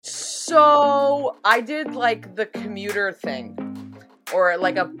So, I did, like, the commuter thing. Or,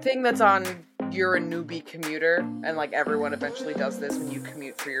 like, a thing that's on You're a Newbie Commuter. And, like, everyone eventually does this when you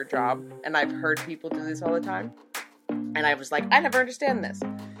commute for your job. And I've heard people do this all the time. And I was like, I never understand this.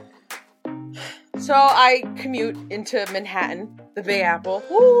 So, I commute into Manhattan, the Bay Apple.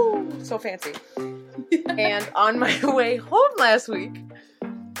 Woo! So fancy. And on my way home last week,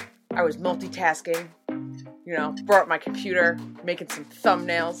 I was multitasking. You know, brought my computer, making some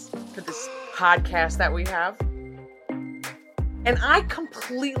thumbnails for this podcast that we have. And I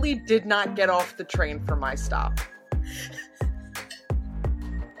completely did not get off the train for my stop.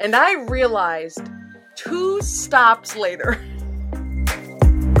 And I realized 2 stops later.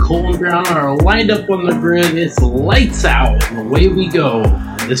 Cole and Brown are lined up on the grid. It's lights out, and away we go.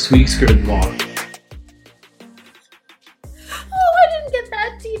 This week's grid walk. Oh, I didn't get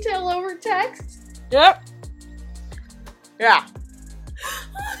that detail over text. Yep. Yeah.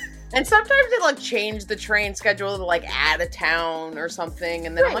 And sometimes they, like, change the train schedule to, like, add a town or something.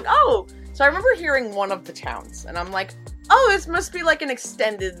 And then I'm like, oh. So I remember hearing one of the towns. And I'm like, oh, this must be, like, an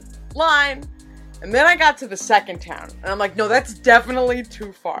extended line. And then I got to the second town. And I'm like, no, that's definitely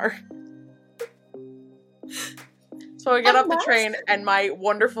too far. So I get off the train, and my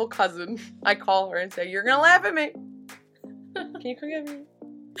wonderful cousin, I call her and say, you're gonna laugh at me. Can you come get me?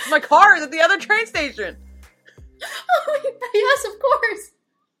 My car is at the other train station. Oh, yes, of course.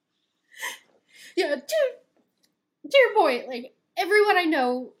 Yeah, to your point, like, everyone I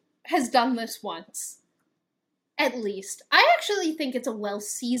know has done this once. At least. I actually think it's a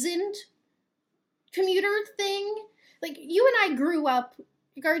well-seasoned commuter thing. Like, you and I grew up,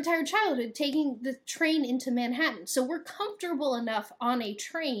 like, our entire childhood, taking the train into Manhattan. So we're comfortable enough on a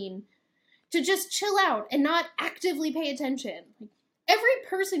train to just chill out and not actively pay attention. Like, every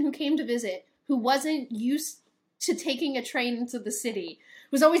person who came to visit who wasn't used to taking a train into the city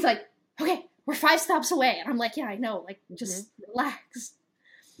was always like, okay, we're 5 stops away. And I'm like, yeah, I know, like, just relax.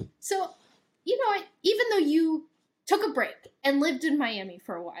 So, you know, even though you took a break and lived in Miami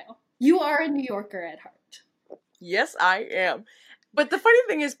for a while, you are a New Yorker at heart. Yes, I am. But the funny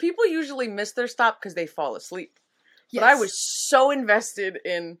thing is, people usually miss their stop because they fall asleep. Yes. But I was so invested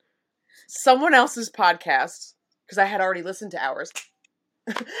in someone else's podcast, because I had already listened to ours,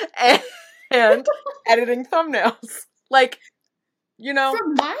 and editing thumbnails. Like, you know.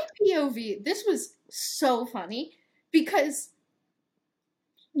 From my POV, this was so funny, because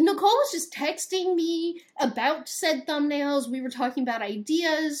Nicole was just texting me about said thumbnails. We were talking about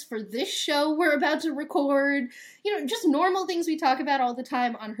ideas for this show we're about to record. You know, just normal things we talk about all the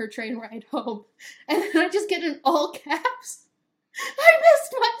time on her train ride home. And then I just get in all caps, I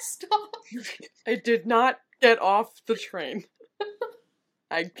missed my stop. I did not get off the train.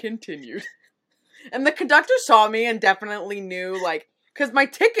 I continued. And the conductor saw me and definitely knew, like, because my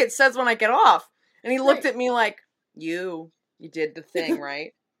ticket says when I get off. And he looked at me like, you did the thing,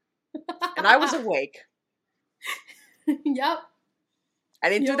 right? And I was awake. Yep. I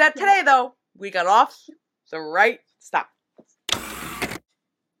didn't do that today, though. We got off the right stop.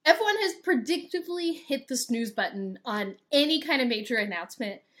 F1 has predictably hit the snooze button on any kind of major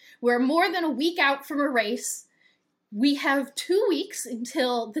announcement. We're more than a week out from a race. We have 2 weeks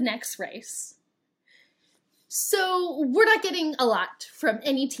until the next race. So we're not getting a lot from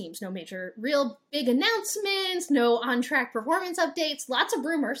any teams. No major, real big announcements, no on-track performance updates, lots of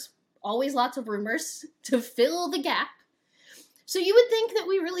rumors. Always lots of rumors to fill the gap. So you would think that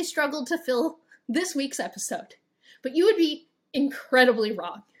we really struggled to fill this week's episode. But you would be incredibly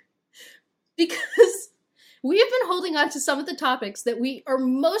wrong. Because we have been holding on to some of the topics that we are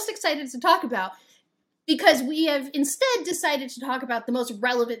most excited to talk about, because we have instead decided to talk about the most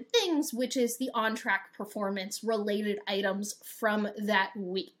relevant things, which is the on-track performance related items from that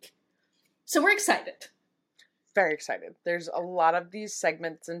week. So we're excited. Very excited. There's a lot of these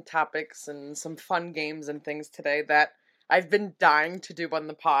segments and topics and some fun games and things today that I've been dying to do on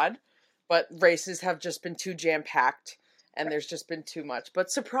the pod, but races have just been too jam-packed and there's just been too much. But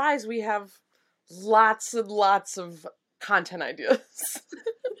surprise, we have lots and lots of content ideas.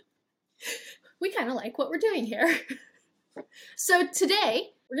 We kind of like what we're doing here. So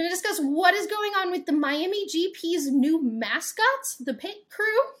today, we're going to discuss what is going on with the Miami GP's new mascots, the pit crew.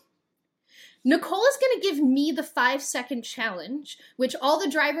 Nicole is going to give me the 5-second challenge, which all the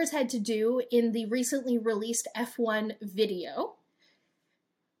drivers had to do in the recently released F1 video.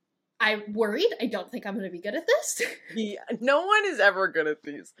 I'm worried. I don't think I'm going to be good at this. Yeah, no one is ever good at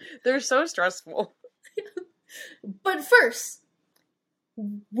these. They're so stressful. But first,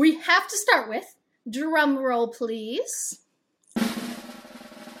 we have to start with, drum roll please, a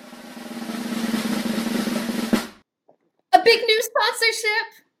big new sponsorship.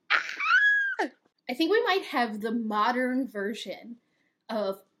 think we might have the modern version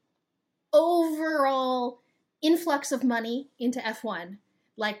of overall influx of money into F1,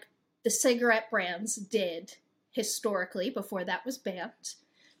 like the cigarette brands did historically before that was banned,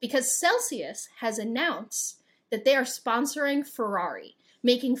 because Celsius has announced that they are sponsoring Ferrari,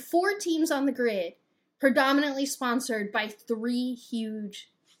 making 4 teams on the grid, predominantly sponsored by 3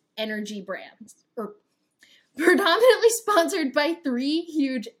 huge energy brands, or predominantly sponsored by 3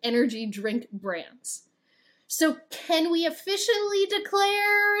 huge energy drink brands. So can we officially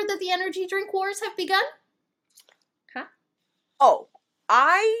declare that the energy drink wars have begun? Huh? Oh,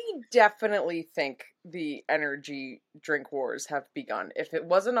 I definitely think the energy drink wars have begun. If it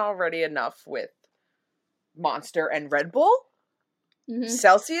wasn't already enough with Monster and Red Bull,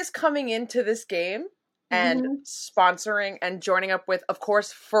 Celsius coming into this game and sponsoring and joining up with, of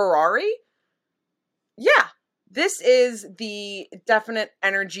course, Ferrari. Yeah, this is the definite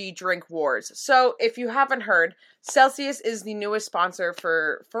energy drink wars. So if you haven't heard, Celsius is the newest sponsor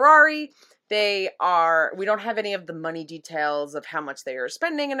for Ferrari. We don't have any of the money details of how much they are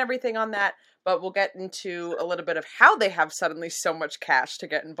spending and everything on that, but we'll get into a little bit of how they have suddenly so much cash to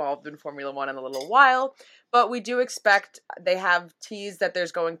get involved in Formula One in a little while. But we do expect, they have teased that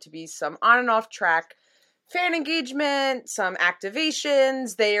there's going to be some on and off track fan engagement, some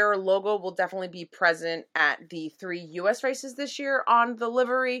activations. Their logo will definitely be present at the 3 US races this year on the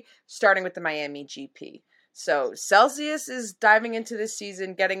livery, starting with the Miami GP. So Celsius is diving into this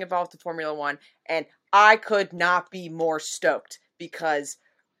season, getting involved in Formula One, and I could not be more stoked because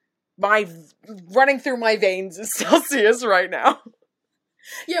running through my veins is Celsius right now.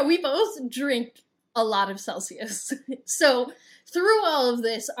 Yeah, we both drink a lot of Celsius. So through all of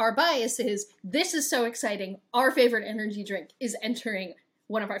this, our bias is, this is so exciting. Our favorite energy drink is entering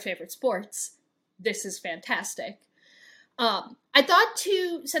one of our favorite sports. This is fantastic. I thought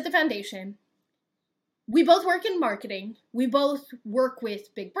to set the foundation, we both work in marketing. We both work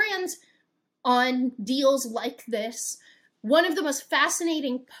with big brands on deals like this. One of the most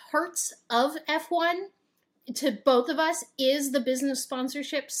fascinating parts of F1 to both of us is the business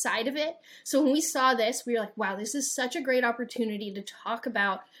sponsorship side of it. So when we saw this, we were like, wow, this is such a great opportunity to talk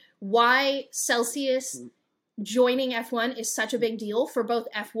about why Celsius joining F1 is such a big deal for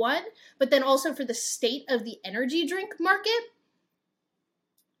both F1, but then also for the state of the energy drink market.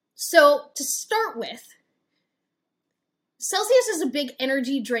 So to start with, Celsius is a big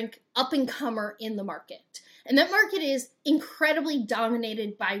energy drink up-and-comer in the market. And that market is incredibly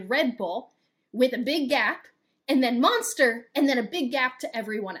dominated by Red Bull, with a big gap, and then Monster, and then a big gap to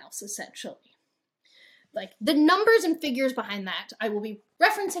everyone else, essentially. Like, the numbers and figures behind that, I will be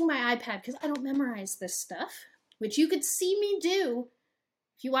referencing my iPad because I don't memorize this stuff, which you could see me do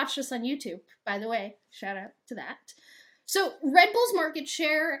if you watch this on YouTube, by the way. Shout out to that. So Red Bull's market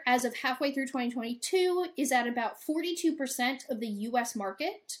share as of halfway through 2022 is at about 42% of the US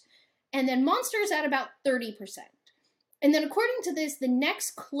market, and then Monster's at about 30%. And then according to this, the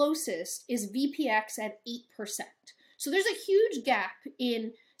next closest is VPX at 8%. So there's a huge gap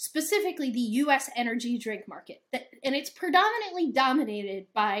in specifically the US energy drink market, and it's predominantly dominated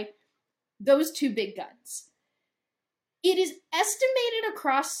by those 2 big guns. It is estimated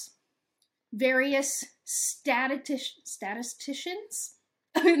across various statisticians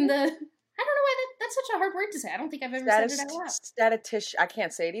in the, I don't know why that's such a hard word to say. I don't think I've ever said it out loud. I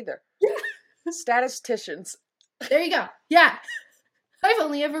can't say it either. Statisticians. There you go. Yeah. I've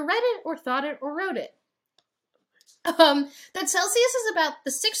only ever read it or thought it or wrote it. That Celsius is about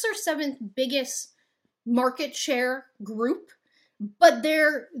the 6th or 7th biggest market share group, but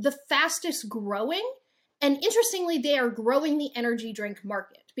they're the fastest growing. And interestingly, they are growing the energy drink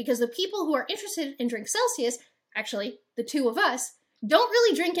market because the people who are interested in drink Celsius, actually, the 2 of us, don't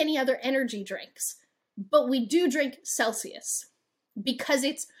really drink any other energy drinks, but we do drink Celsius because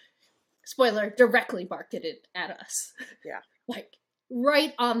it's, spoiler, directly marketed at us. Yeah. Like,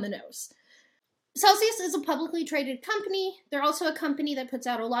 right on the nose. Celsius is a publicly traded company. They're also a company that puts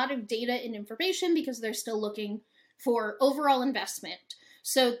out a lot of data and information because they're still looking for overall investment.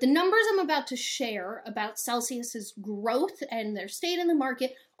 So the numbers I'm about to share about Celsius's growth and their state in the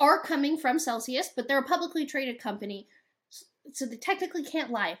market are coming from Celsius, but they're a publicly traded company, so they technically can't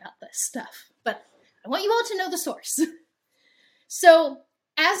lie about this stuff. But I want you all to know the source. So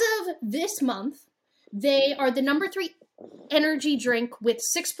as of this month, they are the number 3 energy drink with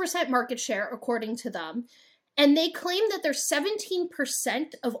 6% market share, according to them. And they claim that they're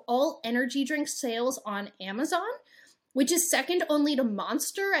 17% of all energy drink sales on Amazon, which is second only to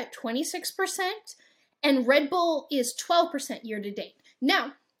Monster at 26%, and Red Bull is 12% year to date.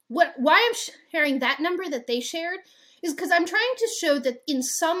 Now, why I'm sharing that number that they shared is because I'm trying to show that in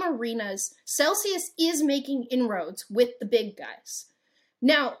some arenas, Celsius is making inroads with the big guys.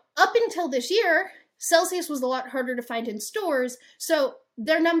 Now, up until this year, Celsius was a lot harder to find in stores, so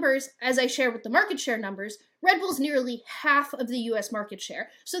their numbers, as I share with the market share numbers, Red Bull's nearly half of the US market share.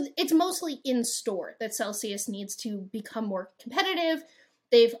 So it's mostly in store that Celsius needs to become more competitive.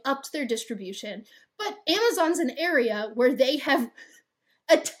 They've upped their distribution. But Amazon's an area where they have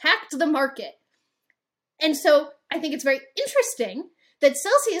attacked the market. And so I think it's very interesting that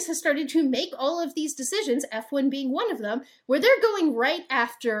Celsius has started to make all of these decisions, F1 being one of them, where they're going right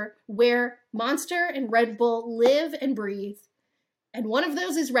after where Monster and Red Bull live and breathe. And one of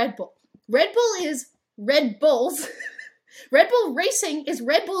those is Red Bull. Red Bull is Red Bull's. Red Bull Racing is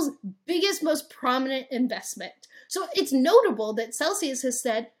Red Bull's biggest, most prominent investment. So it's notable that Celsius has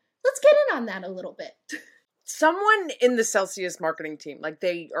said, let's get in on that a little bit. Someone in the Celsius marketing team, like,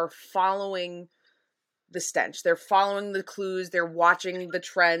 they are following the stench. They're following the clues. They're watching the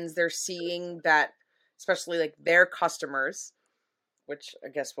trends. They're seeing that, especially like their customers, which I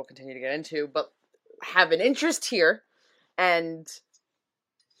guess we'll continue to get into, but have an interest here. And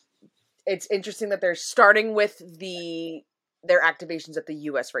it's interesting that they're starting with their activations at the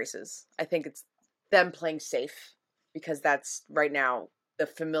US races. I think it's them playing safe because that's right now the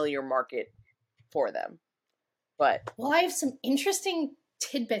familiar market for them. But well, I have some interesting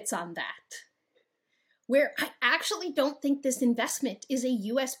tidbits on that, where I actually don't think this investment is a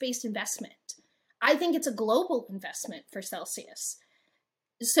US-based investment. I think it's a global investment for Celsius.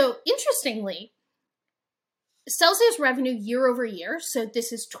 So interestingly, Celsius revenue year over year, so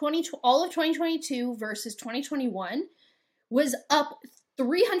this is all of 2022 versus 2021, was up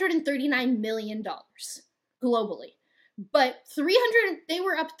 $339 million globally. But they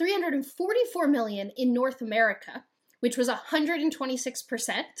were up $344 million in North America, which was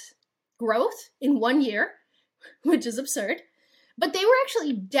 126% growth in 1 year, which is absurd. But they were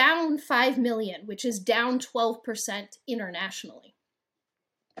actually down $5 million, which is down 12% internationally.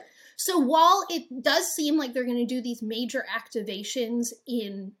 So while it does seem like they're going to do these major activations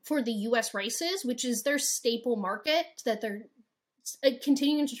for the US races, which is their staple market that they're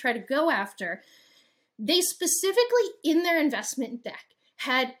continuing to try to go after, they specifically in their investment deck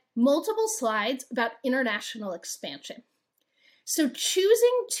had multiple slides about international expansion. So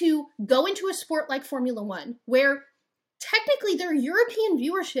choosing to go into a sport like Formula One, where technically their European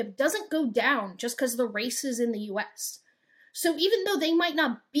viewership doesn't go down just because the race is in the US. So even though they might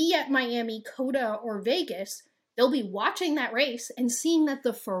not be at Miami, Coda, or Vegas, they'll be watching that race and seeing that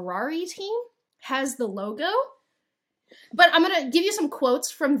the Ferrari team has the logo. But I'm going to give you some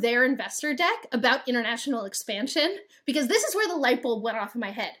quotes from their investor deck about international expansion, because this is where the light bulb went off in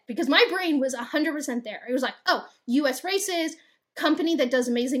my head, because my brain was 100% there. It was like, oh, US races, company that does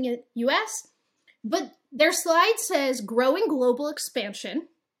amazing in US. But their slide says growing global expansion,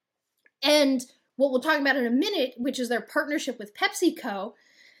 and what we'll talk about in a minute, which is their partnership with PepsiCo,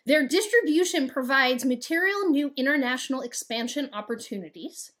 their distribution provides material new international expansion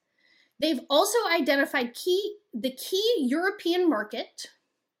opportunities. They've also identified the key European market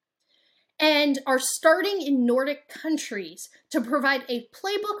and are starting in Nordic countries to provide a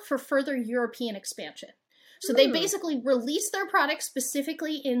playbook for further European expansion. So they basically release their products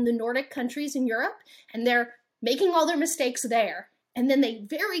specifically in the Nordic countries in Europe, and they're making all their mistakes there. And then they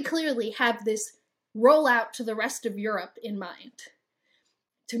very clearly have this rollout to the rest of Europe in mind.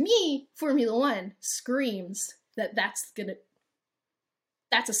 To me, Formula One screams that that's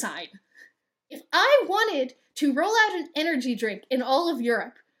a sign. If I wanted to roll out an energy drink in all of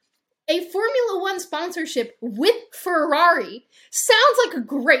Europe, a Formula One sponsorship with Ferrari sounds like a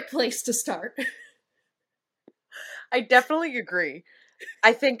great place to start. I definitely agree.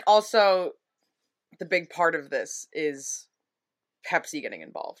 I think also the big part of this is Pepsi getting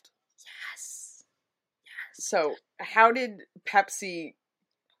involved. Yes. So how did Pepsi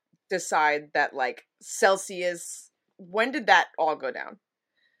decide that, like, Celsius, when did that all go down?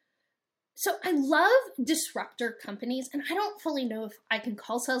 So I love disruptor companies, and I don't fully know if I can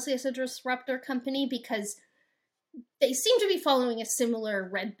call Celsius a disruptor company because they seem to be following a similar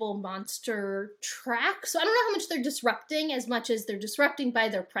Red Bull Monster track. So I don't know how much they're disrupting as much as they're disrupting by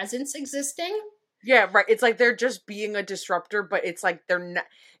their presence existing. Yeah, right. It's like they're just being a disruptor, but it's like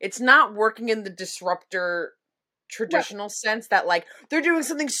it's not working in the disruptor traditional sense that, like, they're doing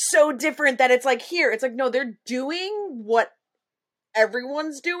something so different that it's like, here. It's like, no, they're doing what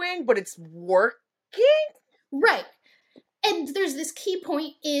everyone's doing, but it's working. Right. And there's this key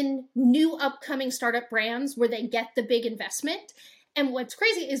point in new upcoming startup brands where they get the big investment. And what's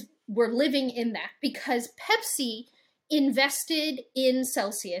crazy is we're living in that, because Pepsi invested in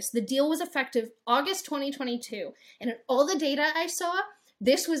Celsius. The deal was effective August 2022. And in all the data I saw,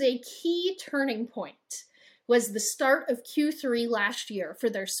 this was a key turning point, was the start of Q3 last year for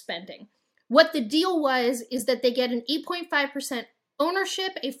their spending. What the deal was is that they get an 8.5%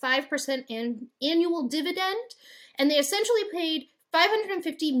 ownership, a 5% annual dividend, and they essentially paid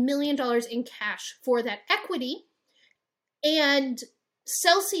 $550 million in cash for that equity. And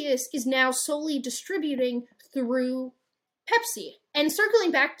Celsius is now solely distributing through Pepsi. And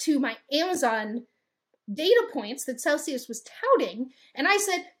circling back to my Amazon data points that Celsius was touting, and I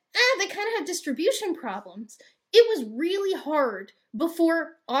said, they kind of have distribution problems. It was really hard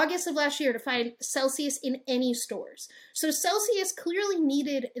before August of last year to find Celsius in any stores. So Celsius clearly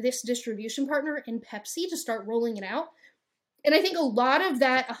needed this distribution partner in Pepsi to start rolling it out. And I think a lot of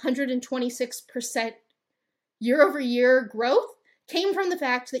that 126% year-over-year growth came from the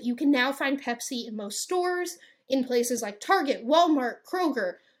fact that you can now find Pepsi in most stores, in places like Target, Walmart,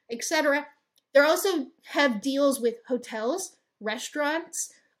 Kroger, etc. They also have deals with hotels,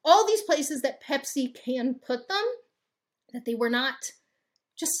 restaurants, all these places that Pepsi can put them that they were not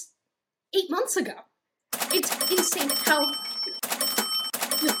just 8 months ago. It's insane how...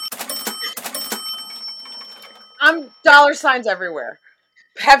 I'm dollar signs everywhere.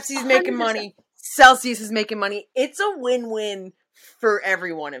 Pepsi's making 100%. money. Celsius is making money. It's a win-win for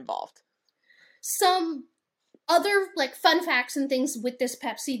everyone involved. Some other like fun facts and things with this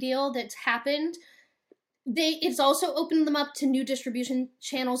Pepsi deal that's happened. It's also opened them up to new distribution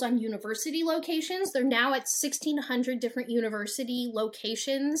channels on university locations. They're now at 1,600 different university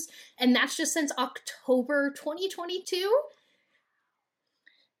locations, and that's just since October 2022.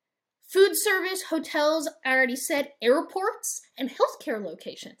 Food service, hotels, I already said, airports, and healthcare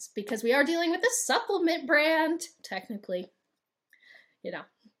locations, because we are dealing with a supplement brand, technically. You know,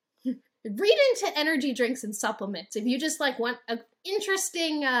 read into energy drinks and supplements if you just like want an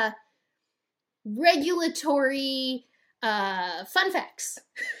interesting regulatory fun facts.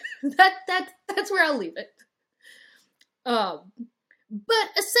 That's where I'll leave it. But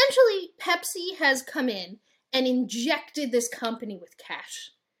essentially, Pepsi has come in and injected this company with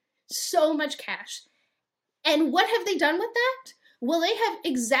cash. So much cash. And what have they done with that? Well, they have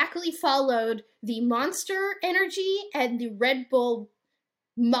exactly followed the Monster Energy and the Red Bull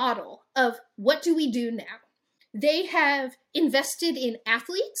model of what do we do now? They have invested in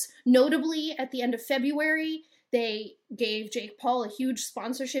athletes. Notably, at the end of February, they gave Jake Paul a huge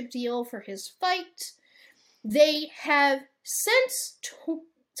sponsorship deal for his fight. They have, since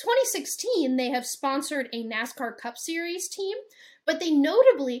 2016, they have sponsored a NASCAR Cup Series team, but they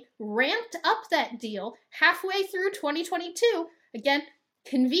notably ramped up that deal halfway through 2022. Again,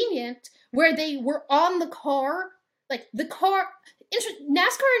 convenient, where they were on the car, like the car,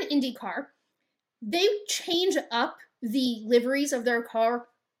 NASCAR and IndyCar, they change up the liveries of their car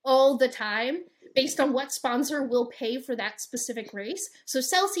all the time based on what sponsor will pay for that specific race. So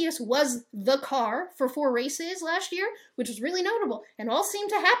Celsius was the car for 4 races last year, which was really notable, and all seemed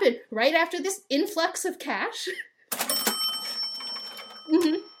to happen right after this influx of cash.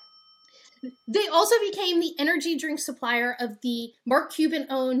 They also became the energy drink supplier of the Mark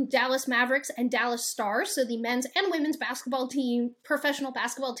Cuban-owned Dallas Mavericks and Dallas Stars, so the men's and women's basketball team, professional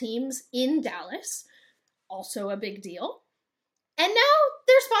basketball teams in Dallas. Also a big deal. And now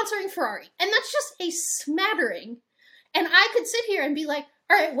they're sponsoring Ferrari, and that's just a smattering. And I could sit here and be like,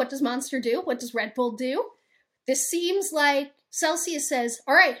 all right, what does Monster do? What does Red Bull do? This seems like Celsius says,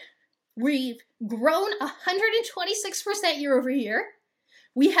 all right, we've grown 126% year over year.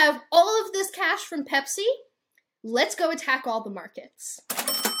 We have all of this cash from Pepsi. Let's go attack all the markets.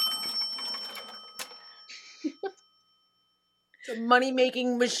 It's a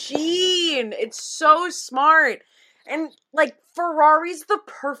money-making machine. It's so smart. And, like, Ferrari's the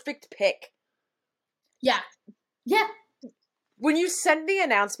perfect pick. Yeah. Yeah. When you sent the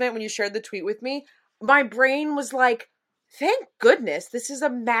announcement, when you shared the tweet with me, my brain was like, thank goodness this is a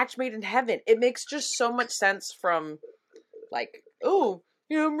match made in heaven. It makes just so much sense from, like, oh,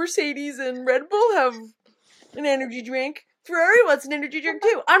 you know, Mercedes and Red Bull have an energy drink. Ferrari wants an energy drink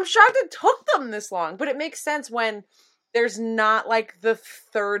too. I'm shocked it took them this long, but it makes sense when there's not like the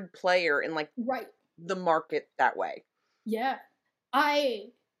third player in like right. the market that way. Yeah.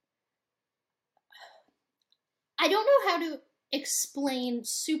 I don't know how to explain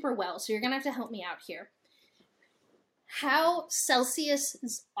super well, so you're going to have to help me out here. How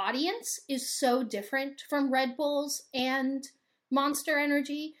Celsius's audience is so different from Red Bull's and Monster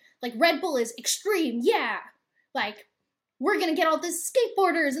Energy. Like, Red Bull is extreme, yeah. Like, we're gonna get all the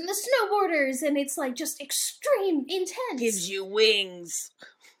skateboarders and the snowboarders, and it's like just extreme, intense. Gives you wings.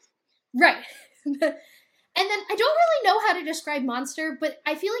 Right. And then I don't really know how to describe Monster, but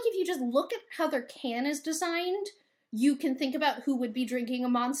I feel like if you just look at how their can is designed, you can think about who would be drinking a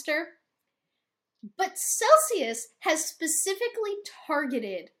Monster. But Celsius has specifically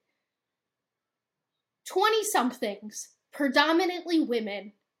targeted 20-somethings, predominantly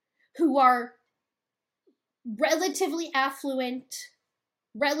women, who are relatively affluent,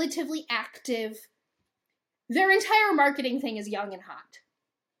 relatively active. Their entire marketing thing is young and hot.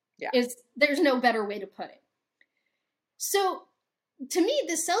 Yeah. There's no better way to put it. So, to me,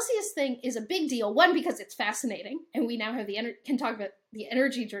 the Celsius thing is a big deal. One, because it's fascinating, and we now have can talk about the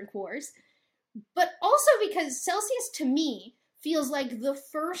energy drink wars. But also because Celsius, to me, feels like the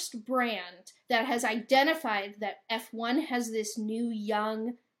first brand that has identified that F1 has this new,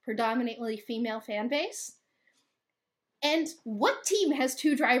 young, predominantly female fan base. And what team has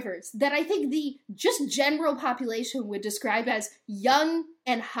 2 drivers that I think the just general population would describe as young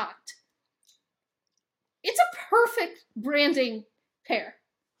and hot? It's a perfect branding pair.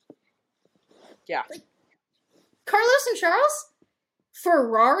 Yeah. Like, Carlos and Charles?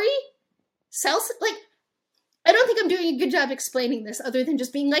 Ferrari? Celsius? Like, I don't think I'm doing a good job explaining this other than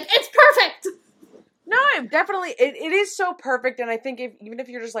just being like, it's perfect! No, I'm definitely, it is so perfect, and I think even if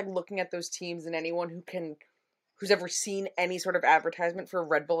you're just, like, looking at those teams and anyone who's ever seen any sort of advertisement for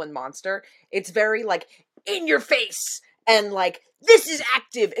Red Bull and Monster, it's very, like, in your face, and, like, this is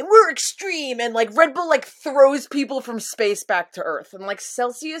active, and we're extreme, and, like, Red Bull, like, throws people from space back to Earth, and, like,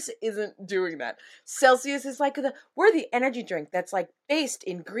 Celsius isn't doing that. Celsius is, like, we're the energy drink that's, like, based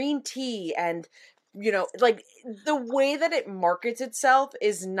in green tea, and, you know, like, the way that it markets itself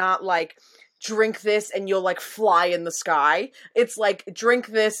is not, like, drink this and you'll, like, fly in the sky. It's like, drink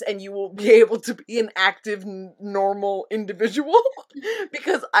this and you will be able to be an active, normal individual.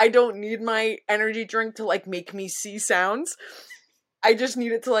 Because I don't need my energy drink to, like, make me see sounds. I just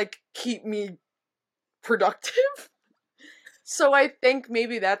need it to, like, keep me productive. So I think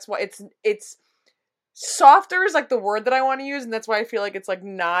maybe that's why it's softer is, like, the word that I want to use, and that's why I feel like it's, like,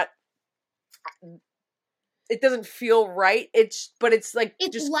 not... It doesn't feel right. It's like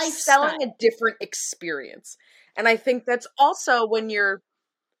it's just lifestyle. selling a different experience. And I think that's also when you're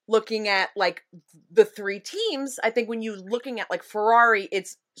looking at, like, the 3 teams, I think when you're looking at, like, Ferrari,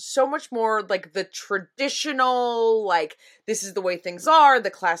 it's so much more, like, the traditional, like, this is the way things are, the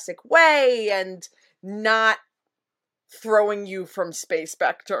classic way, and not throwing you from space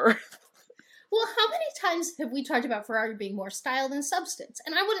back to Earth. Well, how many times have we talked about Ferrari being more style than substance?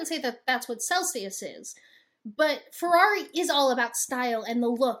 And I wouldn't say that that's what Celsius is. But Ferrari is all about style and the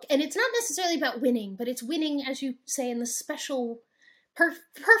look. And it's not necessarily about winning, but it's winning, as you say, in the special,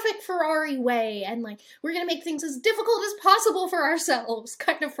 perfect Ferrari way. And, like, we're going to make things as difficult as possible for ourselves,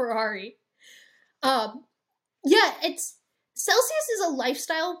 kind of Ferrari. Yeah, Celsius is a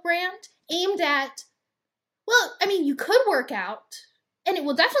lifestyle brand aimed at, well, I mean, you could work out, and it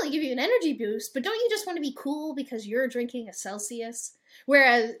will definitely give you an energy boost, but don't you just want to be cool because you're drinking a Celsius?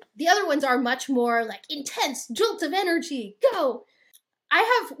 Whereas the other ones are much more, like, intense, jolt of energy, go!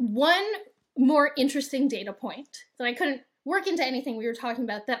 I have one more interesting data point that I couldn't work into anything we were talking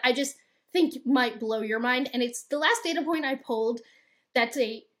about that I just think might blow your mind, and it's the last data point I pulled that's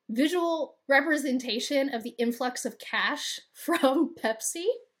a visual representation of the influx of cash from Pepsi.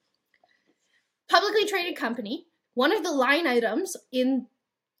 Publicly traded company. One of the line items in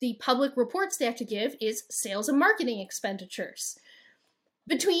the public reports they have to give is sales and marketing expenditures.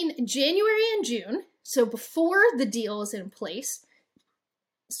 Between January and June, so before the deal is in place,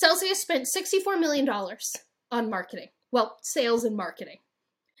 Celsius spent $64 million on marketing. Well, sales and marketing.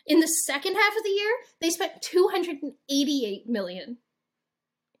 In the second half of the year, they spent $288 million.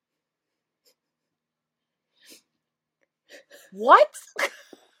 What?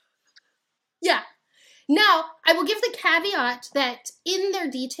 Yeah. Now, I will give the caveat that in their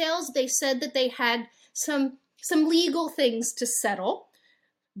details, they said that they had some legal things to settle,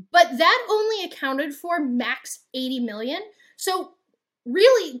 but that only accounted for max $80 million. So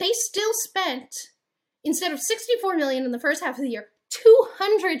really, they still spent, instead of $64 million in the first half of the year,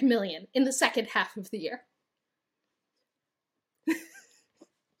 $200 million in the second half of the year.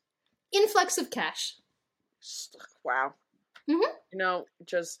 Influx of cash. Wow. Mm-hmm. You know,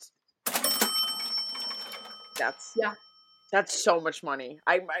 just... That's so much money.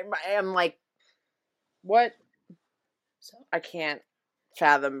 I am like, what? So I can't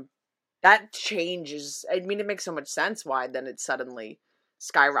fathom. That changes. I mean, it makes so much sense why then it's suddenly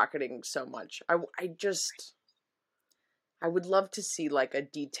skyrocketing so much. I would love to see, like, a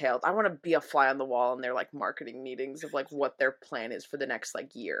detailed... I want to be a fly on the wall in their, like, marketing meetings of, like, what their plan is for the next,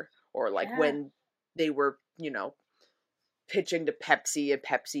 like, year. Or, like, when they were, you know, pitching to Pepsi and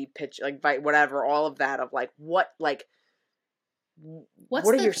Pepsi pitch, like, whatever, all of that of, like, what, like, What's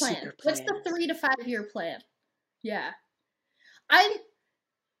what are the your plan? secret What's plans? the 3 to 5 year plan? Yeah.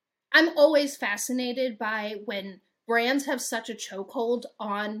 I'm always fascinated by when brands have such a chokehold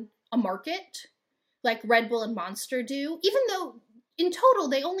on a market, like Red Bull and Monster do, even though in total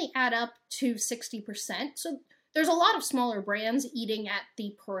they only add up to 60%. So there's a lot of smaller brands eating at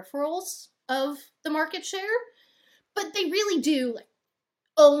the peripherals of the market share, but they really do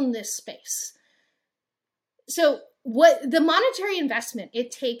own this space. So what the monetary investment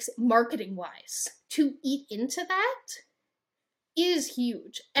it takes marketing wise to eat into that is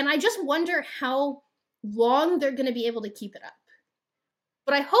huge. And I just wonder how long they're going to be able to keep it up.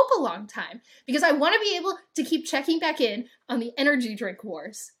 But I hope a long time, because I want to be able to keep checking back in on the energy drink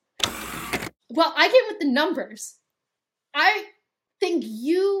wars. Well, I get with the numbers. I think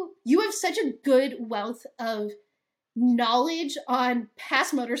you have such a good wealth of knowledge on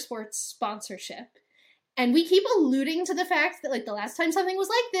past motorsports sponsorship. And we keep alluding to the fact that, like, the last time something was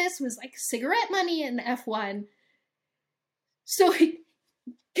like this was like cigarette money in F1. So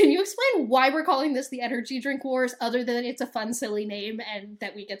can you explain why we're calling this the energy drink wars, other than it's a fun, silly name and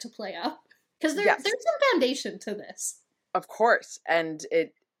that we get to play up? Because there's some foundation to this. Of course. And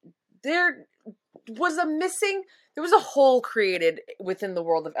there was a hole created within the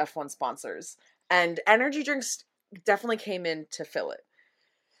world of F1 sponsors. And energy drinks definitely came in to fill it.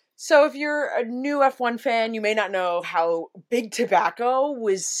 So if you're a new F1 fan, you may not know how Big Tobacco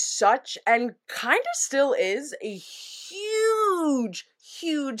was such, and kind of still is, a huge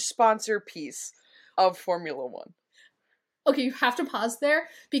sponsor piece of Formula One. Okay, you have to pause there,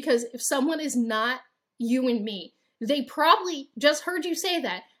 because if someone is not you and me, they probably just heard you say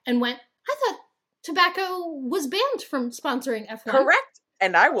that and went, I thought tobacco was banned from sponsoring F1. Correct.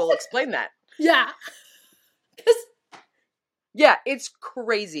 And I will explain that. Yeah. Because yeah, it's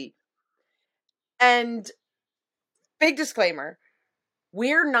crazy. And big disclaimer,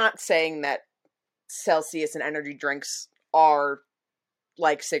 we're not saying that Celsius and energy drinks are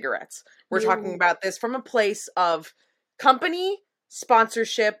like cigarettes. We're talking about this from a place of company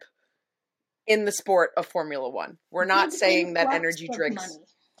sponsorship in the sport of Formula One. We're not saying that energy drinks... Money.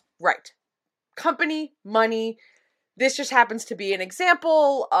 Right. Company, money. This just happens to be an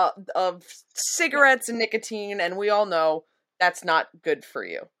example of cigarettes and nicotine, and we all know that's not good for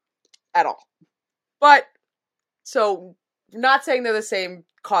you at all. But, so, not saying they're the same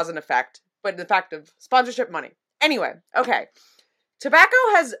cause and effect, but the fact of sponsorship money. Anyway, okay. Tobacco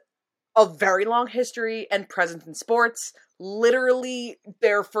has a very long history and presence in sports. Literally,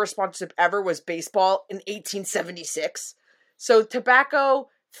 their first sponsorship ever was baseball in 1876. So, tobacco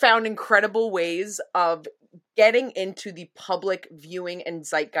found incredible ways of getting into the public viewing and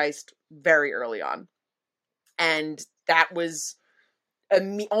zeitgeist very early on. And that was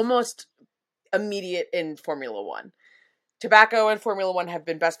almost immediate in Formula One. Tobacco and Formula One have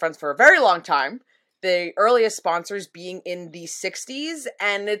been best friends for a very long time. The earliest sponsors being in the 60s,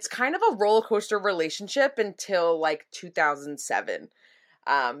 and it's kind of a roller coaster relationship until like 2007.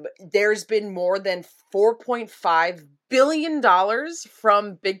 There's been more than $4.5 billion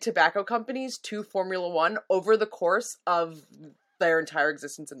from big tobacco companies to Formula One over the course of their entire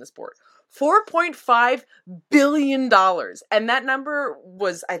existence in the sport. $4.5 billion. And that number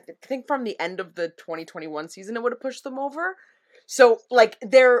was, I think, from the end of the 2021 season, it would have pushed them over. So, like,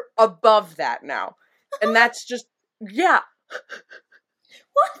 they're above that now. And that's just, yeah.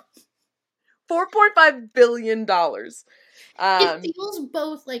 What? $4.5 billion. It feels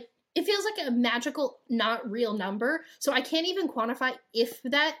both like, it feels like a magical, not real number. So I can't even quantify if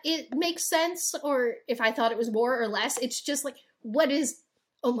that it makes sense or if I thought it was more or less. It's just like, what is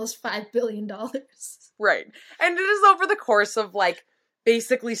almost $5 billion? Right. And it is over the course of like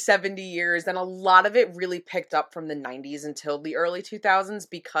basically 70 years. And a lot of it really picked up from the 90s until the early 2000s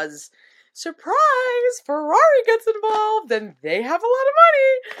because, surprise, Ferrari gets involved and they have a lot of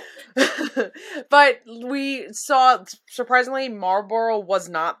money. But we saw, surprisingly, Marlboro was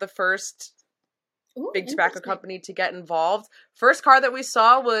not the first big tobacco company to get involved. First car that we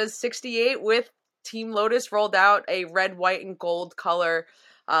saw was 68 with Team Lotus rolled out a red, white, and gold color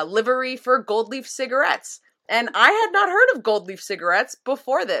livery for Gold Leaf cigarettes. And I had not heard of Gold Leaf cigarettes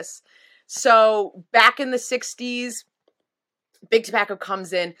before this. So back in the 60s, big tobacco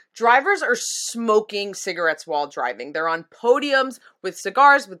comes in. Drivers are smoking cigarettes while driving. They're on podiums with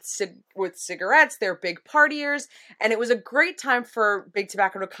cigars, with cigarettes. They're big partiers. And it was a great time for big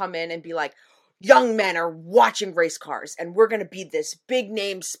tobacco to come in and be like, young men are watching race cars and we're going to be this big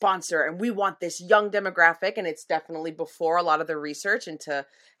name sponsor and we want this young demographic. And it's definitely before a lot of the research into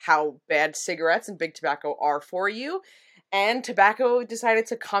how bad cigarettes and big tobacco are for you. And tobacco decided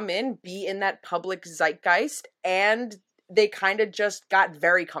to come in, be in that public zeitgeist, and they kind of just got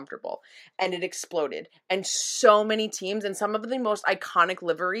very comfortable, and it exploded. And so many teams, and some of the most iconic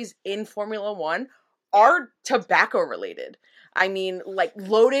liveries in Formula One are tobacco related. I mean, like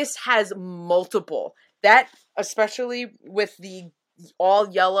Lotus has multiple. That, especially with the all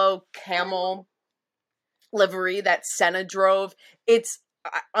yellow camel livery that Senna drove, it's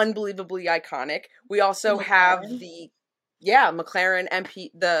unbelievably iconic. We also have the McLaren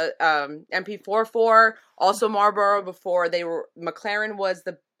MP44, also Marlboro. Before McLaren was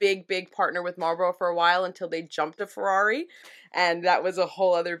the big partner with Marlboro for a while until they jumped to Ferrari, and that was a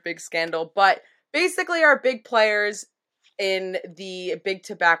whole other big scandal. But basically our big players in the big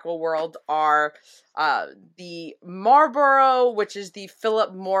tobacco world are the Marlboro, which is the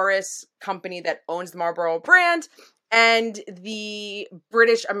Philip Morris company that owns the Marlboro brand, and the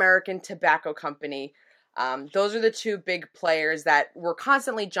British American Tobacco Company. Those are the two big players that were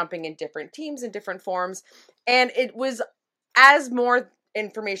constantly jumping in different teams in different forms. And it was, as more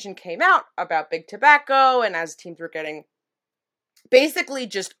information came out about big tobacco and as teams were getting basically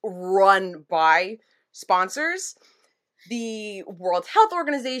just run by sponsors, the World Health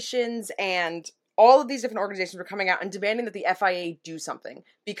Organizations and all of these different organizations were coming out and demanding that the FIA do something,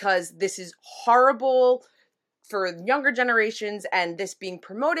 because this is horrible for younger generations, and this being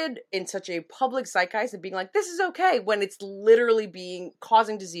promoted in such a public zeitgeist and being like, this is okay, when it's literally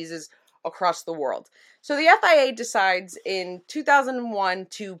causing diseases across the world. So the FIA decides in 2001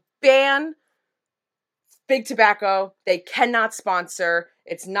 to ban big tobacco. They cannot sponsor.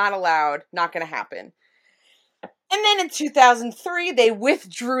 It's not allowed. Not going to happen. And then in 2003, they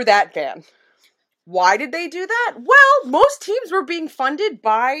withdrew that ban. Why did they do that? Well, most teams were being funded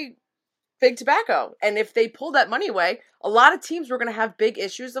by big tobacco. And if they pulled that money away, a lot of teams were going to have big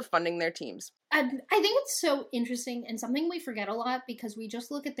issues of funding their teams. I think it's so interesting and something we forget a lot because we just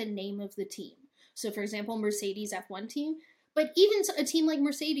look at the name of the team. So, for example, Mercedes F1 team. But even a team like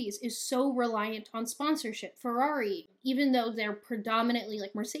Mercedes is so reliant on sponsorship. Ferrari, even though they're predominantly,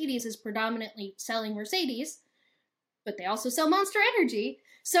 like Mercedes is predominantly selling Mercedes, but they also sell Monster Energy.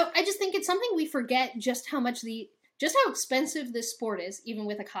 So I just think it's something we forget, just how expensive this sport is, even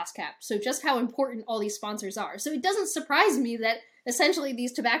with a cost cap. So just how important all these sponsors are. So it doesn't surprise me that essentially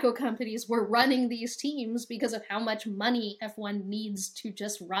these tobacco companies were running these teams because of how much money F1 needs to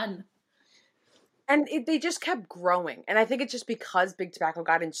just run. And they just kept growing. And I think it's just because big tobacco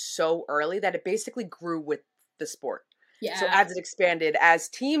got in so early that it basically grew with the sport. Yeah. So as it expanded, as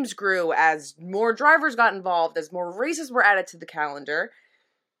teams grew, as more drivers got involved, as more races were added to the calendar,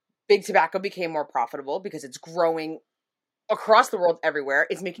 big tobacco became more profitable because it's growing across the world everywhere.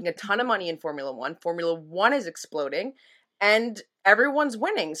 It's making a ton of money in Formula One. Formula One is exploding and everyone's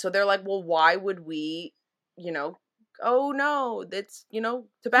winning. So they're like, well, why would we, oh no, that's,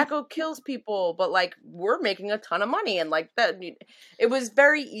 tobacco kills people, but like we're making a ton of money. And like that, it was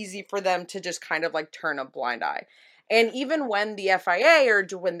very easy for them to just kind of like turn a blind eye. And even when the FIA or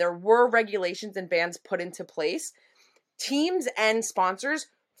when there were regulations and bans put into place, teams and sponsors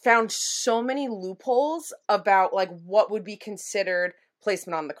found so many loopholes about like what would be considered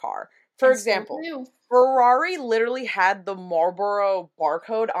placement on the car. For example, Ferrari literally had the Marlboro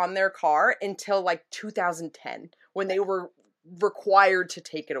barcode on their car until like 2010 when they were required to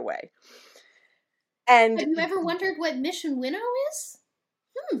take it away. And have you ever wondered what Mission Winnow is?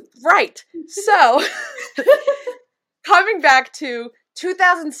 Right. So coming back to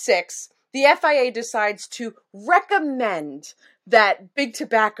 2006, the FIA decides to recommend that big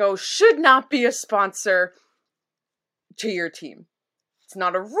tobacco should not be a sponsor to your team. It's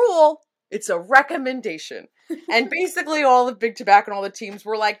not a rule, it's a recommendation. And basically all the big tobacco and all the teams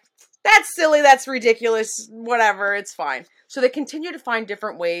were like, that's silly, that's ridiculous, whatever, it's fine. So they continue to find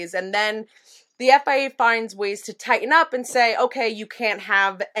different ways, and then the FIA finds ways to tighten up and say, okay, you can't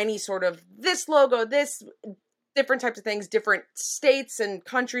have any sort of this logo, this, different types of things. Different states and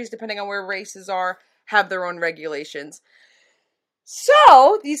countries, depending on where races are, have their own regulations.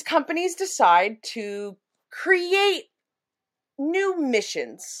 So these companies decide to create new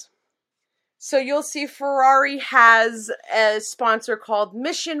missions. So you'll see Ferrari has a sponsor called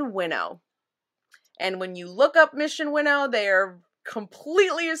Mission Winnow. And when you look up Mission Winnow, they are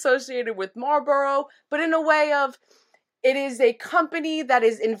completely associated with Marlboro, but in a way of, it is a company that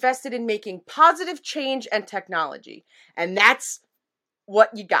is invested in making positive change and technology. And that's what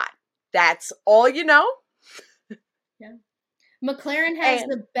you got. That's all you know. Yeah. McLaren has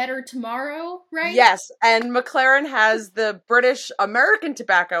the Better Tomorrow, right? Yes, and McLaren has the British American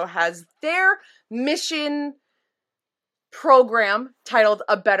Tobacco has their mission program titled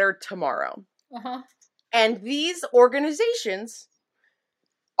A Better Tomorrow. Uh-huh. And these organizations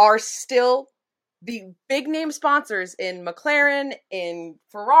are still the big name sponsors in McLaren, in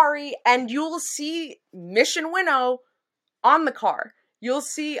Ferrari, and you'll see Mission Winnow on the car. You'll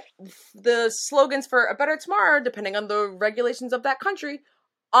see the slogans for a better tomorrow, depending on the regulations of that country,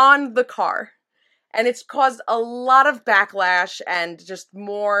 on the car. And it's caused a lot of backlash and just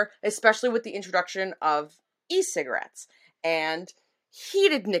more, especially with the introduction of e-cigarettes and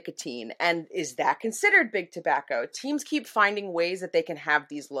heated nicotine. And is that considered big tobacco? Teams keep finding ways that they can have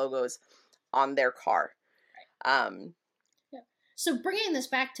these logos on their car. So bringing this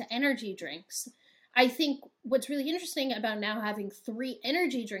back to energy drinks, I think what's really interesting about now having 3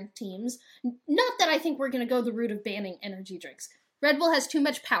 energy drink teams, not that I think we're going to go the route of banning energy drinks. Red Bull has too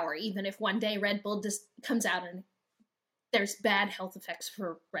much power, even if one day Red Bull just comes out and there's bad health effects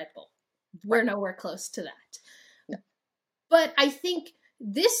for Red Bull. We're nowhere close to that. No. But I think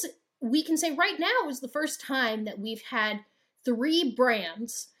this, we can say right now, is the first time that we've had 3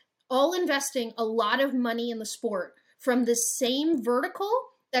 brands all investing a lot of money in the sport from the same vertical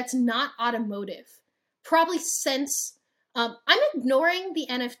that's not automotive. Probably since, I'm ignoring the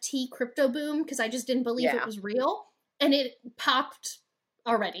NFT crypto boom because I just didn't believe it was real. And it popped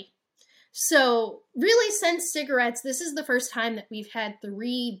already. So really, since cigarettes, this is the first time that we've had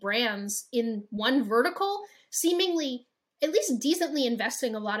 3 brands in one vertical, seemingly at least decently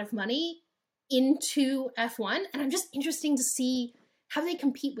investing a lot of money into F1. And I'm just interested to see how they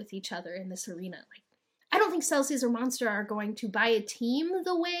compete with each other in this arena. Like, I don't think Celsius or Monster are going to buy a team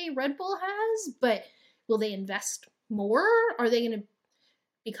the way Red Bull has, but will they invest more? Are they going to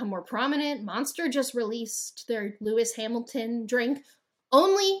become more prominent? Monster just released their Lewis Hamilton drink,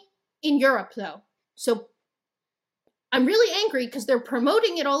 only in Europe though. So I'm really angry because they're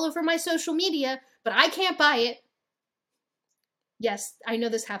promoting it all over my social media, but I can't buy it. Yes, I know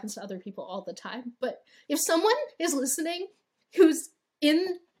this happens to other people all the time, but if someone is listening who's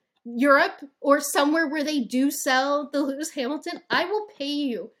in Europe or somewhere where they do sell the Lewis Hamilton, I will pay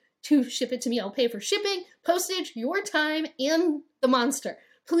you to ship it to me. I'll pay for shipping, postage, your time, and the Monster.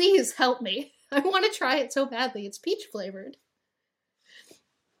 Please help me. I want to try it so badly. It's peach flavored.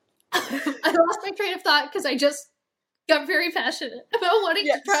 I lost my train of thought because I just got very passionate about wanting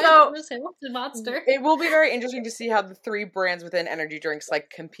to try the Lewis Hamilton Monster. It will be very interesting to see how the 3 brands within energy drinks like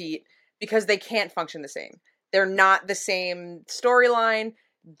compete, because they can't function the same. They're not the same storyline.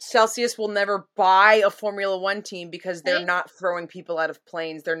 Celsius will never buy a Formula One team because they're not throwing people out of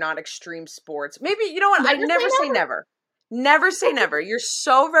planes. They're not extreme sports. Maybe, you know what? I never say never. Never say never. You're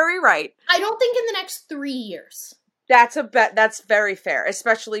so very right. I don't think in the next 3 years. That's a bet. That's very fair,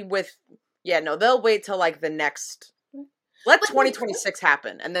 especially with, they'll wait till like the next, let 2026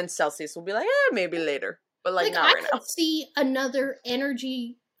 happen, and then Celsius will be like, maybe later, but like not right now. I could see another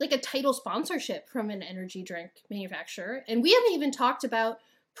energy, like a title sponsorship from an energy drink manufacturer, and we haven't even talked about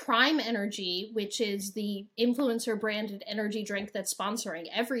Prime Energy, which is the influencer branded energy drink that's sponsoring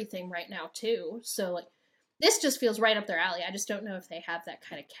everything right now too. So like, this just feels right up their alley. I just don't know if they have that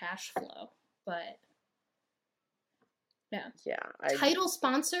kind of cash flow, but yeah. Title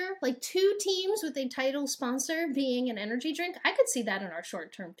sponsor, like 2 teams with a title sponsor being an energy drink. I could see that in our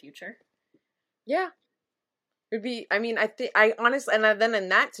short-term future. Yeah. It'd be, I honestly, and then in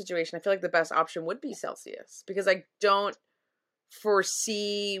that situation, I feel like the best option would be Celsius, because I don't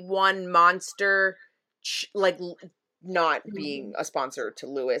foresee one Monster, not being a sponsor to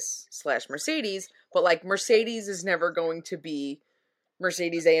Lewis/Mercedes, but like Mercedes is never going to be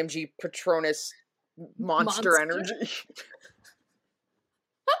Mercedes AMG Petronas Monster Energy.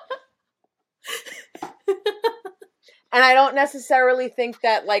 And I don't necessarily think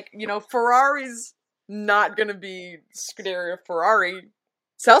that, Ferrari's not gonna be Scuderia Ferrari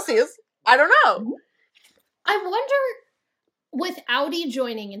Celsius. I don't know. I wonder, with Audi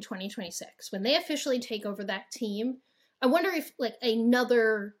joining in 2026, when they officially take over that team, I wonder if like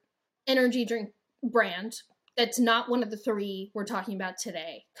another energy drink brand that's not one of the 3 we're talking about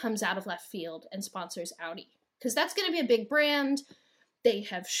today comes out of left field and sponsors Audi. Because that's going to be a big brand. They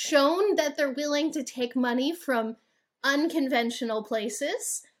have shown that they're willing to take money from unconventional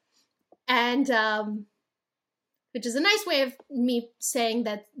places. And, which is a nice way of me saying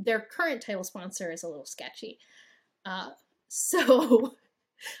that their current title sponsor is a little sketchy. Maybe Four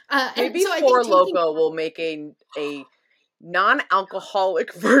Loko will make a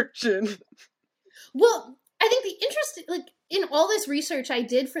non-alcoholic version. Well, I think the interest, in all this research I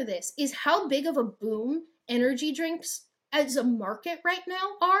did for this, is how big of a boom energy drinks as a market right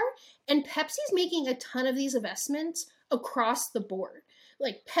now are. And Pepsi's making a ton of these investments across the board.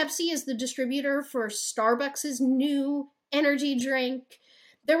 Like, Pepsi is the distributor for Starbucks' new energy drink.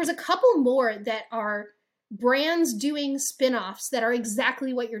 There was a couple more that are brands doing spin-offs that are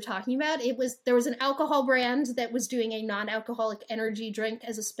exactly what you're talking about. There was an alcohol brand that was doing a non-alcoholic energy drink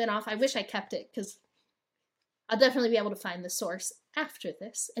as a spin-off. I wish I kept it because I'll definitely be able to find the source after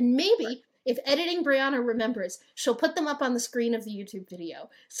this. And maybe if editing Brianna remembers, she'll put them up on the screen of the YouTube video.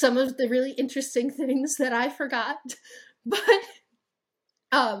 Some of the really interesting things that I forgot. But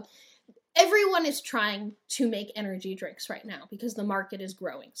everyone is trying to make energy drinks right now because the market is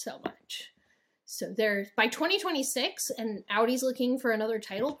growing so much. So by 2026, and Audi's looking for another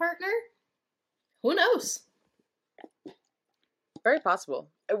title partner. Who knows? Very possible.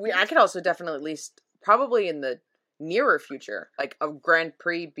 I could also definitely, at least probably in the nearer future, like a Grand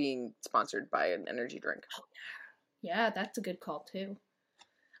Prix being sponsored by an energy drink. Oh, yeah, that's a good call too.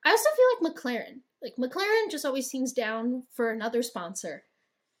 I also feel like McLaren. Like McLaren just always seems down for another sponsor,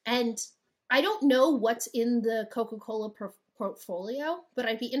 and I don't know what's in the Coca-Cola portfolio, but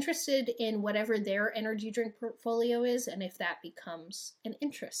I'd be interested in whatever their energy drink portfolio is and if that becomes an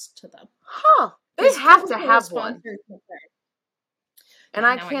interest to them. Huh. They have to have one. And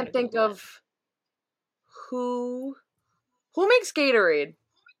I can't think of who makes Gatorade.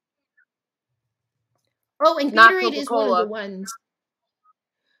 Oh, and Gatorade is one of the ones.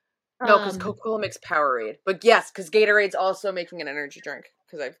 No, because Coca-Cola makes Powerade. But yes, because Gatorade's also making an energy drink.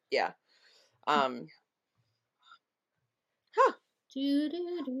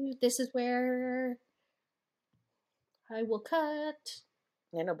 This is where I will cut.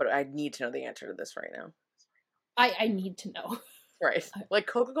 I know, but I need to know the answer to this right now. I need to know. Right. Like,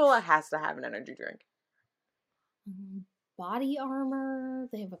 Coca-Cola has to have an energy drink. Body Armor.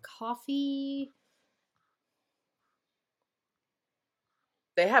 They have a coffee.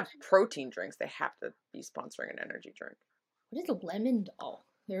 They have protein drinks. They have to be sponsoring an energy drink. What is Lemon Doll?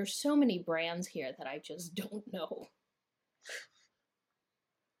 There are so many brands here that I just don't know.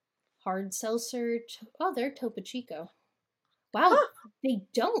 Hard Seltzer. Oh, they're Topo Chico. Wow, they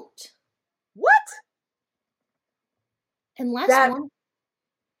don't. What? Unless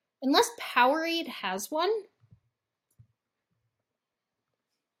Powerade has one.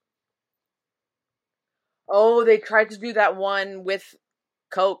 Oh, they tried to do that one with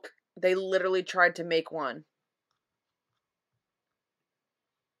Coke. They literally tried to make one.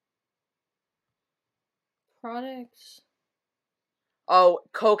 Products. Oh,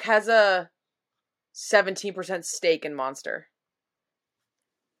 Coke has a 17% stake in Monster.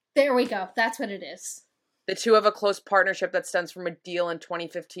 There we go. That's what it is. The two have a close partnership that stems from a deal in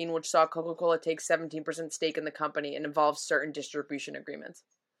 2015 which saw Coca-Cola take 17% stake in the company and involves certain distribution agreements.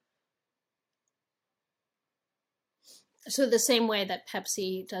 So the same way that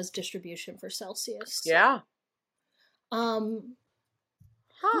Pepsi does distribution for Celsius. Yeah. Who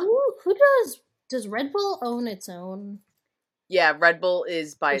does Red Bull own its own? Yeah, Red Bull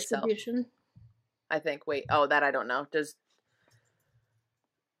is by itself. Distribution. I think. Wait. Oh, that I don't know.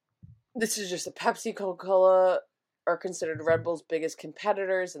 This is just a Pepsi, Coca-Cola are considered Red Bull's biggest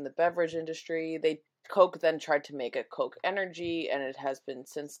competitors in the beverage industry. Coke then tried to make a Coke Energy, and it has been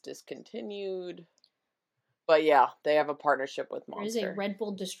since discontinued. But yeah, they have a partnership with Monster. There is a Red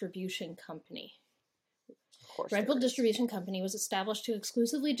Bull distribution company. Of course, Red Bull Distribution Company was established to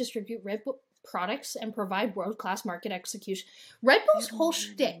exclusively distribute Red Bull products and provide world-class market execution. Red Bull's whole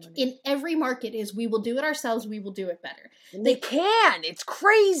shtick in every market is we will do it ourselves, we will do it better. They can! It's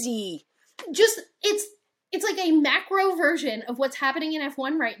crazy! It's like a macro version of what's happening in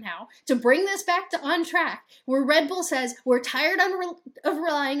F1 right now to bring this back to on track, where Red Bull says, we're tired of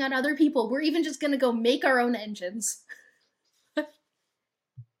relying on other people. We're even just going to go make our own engines.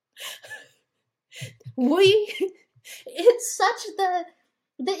 It's such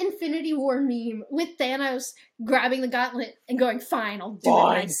the Infinity War meme with Thanos grabbing the gauntlet and going, fine, I'll do it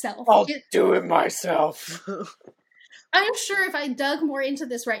myself. I'll do it myself. I'm sure if I dug more into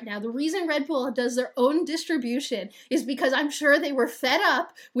this right now, the reason Red Bull does their own distribution is because I'm sure they were fed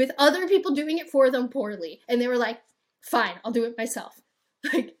up with other people doing it for them poorly. And they were like, fine, I'll do it myself.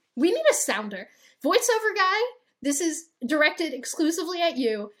 Like, we need a sounder. Voiceover guy, this is directed exclusively at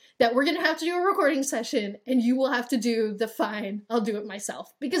you, that we're going to have to do a recording session, and you will have to do the fine, I'll do it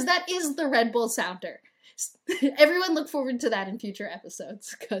myself. Because that is the Red Bull sounder. Everyone look forward to that in future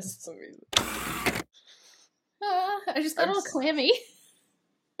episodes, because I just got all clammy.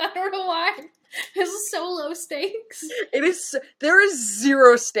 I don't know why. This is so low stakes. There is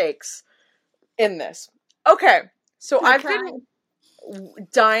zero stakes in this. Okay, so I've been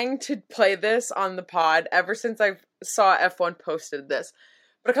dying to play this on the pod ever since I saw F1 posted this.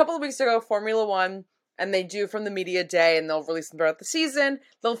 But a couple of weeks ago, Formula One, and they do from the media day, and they'll release them throughout the season.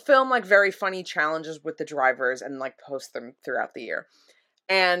 They'll film like very funny challenges with the drivers and like post them throughout the year.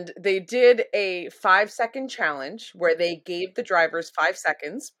 And they did a 5-second challenge where they gave the drivers 5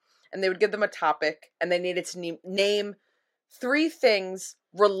 seconds and they would give them a topic and they needed to name 3 things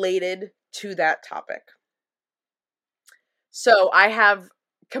related to that topic. So I have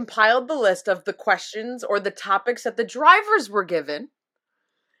compiled the list of the questions or the topics that the drivers were given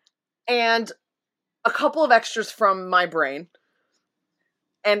and a couple of extras from my brain.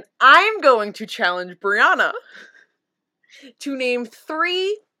 And I'm going to challenge Brianna to name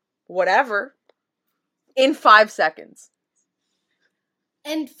 3 whatever in 5 seconds.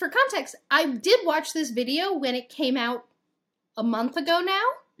 And for context, I did watch this video when it came out a month ago now.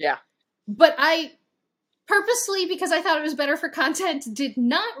 Yeah. But I purposely, because I thought it was better for content, did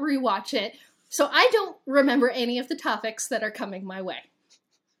not rewatch it. So I don't remember any of the topics that are coming my way.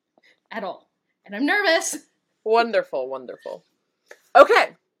 At all. And I'm nervous. Wonderful, wonderful.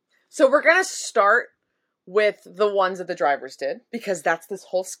 Okay. So we're going to start with the ones that the drivers did, because that's this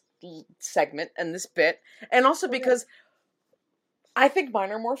whole segment and this bit. And also because I think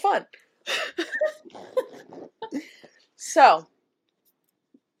mine are more fun. So,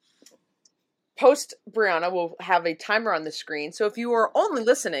 post Brianna will have a timer on the screen. So if you are only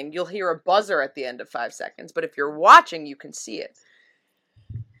listening, you'll hear a buzzer at the end of 5 seconds. But if you're watching, you can see it.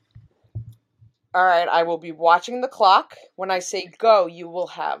 All right, I will be watching the clock. When I say go, you will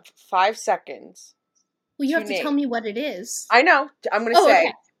have 5 seconds. Well, you have to tell me what it is. I know. I'm going to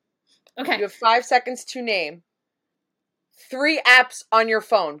say. Okay. You have 5 seconds to name 3 apps on your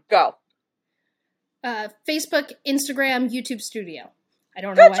phone. Go. Facebook, Instagram, YouTube Studio. I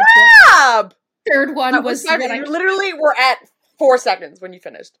don't know why. Good job! Third one was what I literally were at 4 seconds when you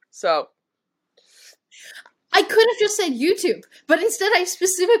finished. So I could have just said YouTube, but instead I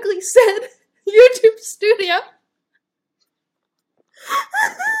specifically said YouTube Studio.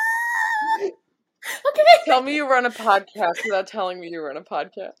 Okay. Tell me you run a podcast without telling me you run a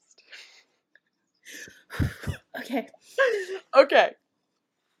podcast. Okay. Okay.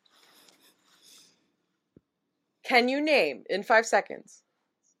 Can you name, in 5 seconds,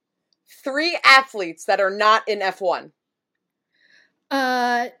 3 athletes that are not in F1?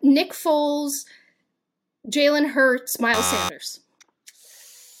 Nick Foles, Jalen Hurts, Miles Sanders.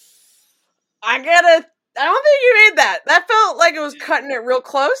 I don't think you made that. That felt like it was cutting it real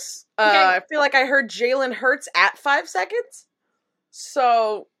close. Okay. I feel like I heard Jalen Hurts at 5 seconds.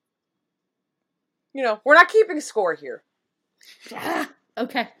 So, we're not keeping score here.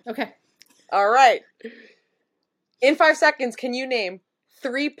 Okay. All right. In 5 seconds, can you name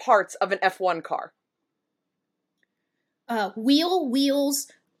 3 parts of an F1 car? Wheel, wheels,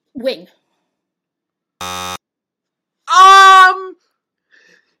 wing.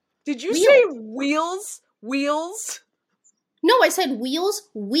 Did you say wheels? Wheels? No, I said wheels,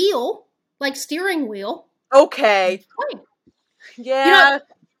 wheel, like steering wheel. Okay. Wing. Yeah. At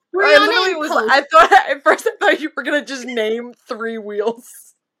first I thought you were gonna just name 3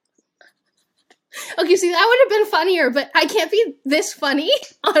 wheels. Okay, see, that would have been funnier, but I can't be this funny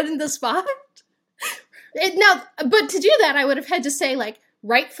on the spot. But to do that, I would have had to say, like,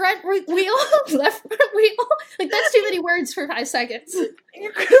 right front wheel, left front wheel. Like, that's too many words for 5 seconds.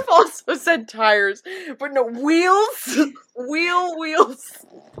 You could have also said tires, but no, wheels? Wheels.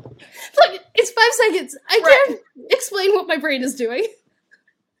 Look, it's 5 seconds. I can't explain what my brain is doing.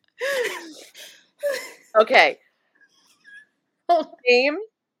 Okay. Name.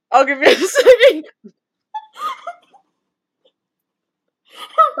 I'll give you a second.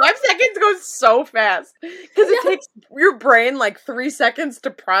 5 seconds goes so fast. Because it takes your brain like 3 seconds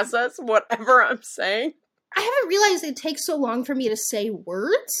to process whatever I'm saying. I haven't realized it takes so long for me to say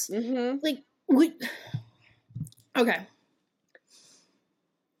words. Mm-hmm. Okay.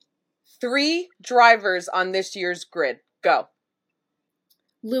 3 drivers on this year's grid. Go.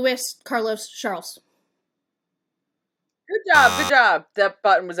 Lewis, Carlos, Charles. Good job. That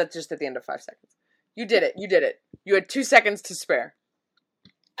button was just at the end of 5 seconds. You did it. You had 2 seconds to spare.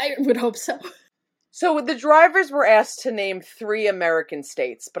 I would hope so. So the drivers were asked to name 3 American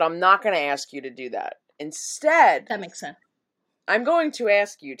states, but I'm not going to ask you to do that. Instead, that makes sense. I'm going to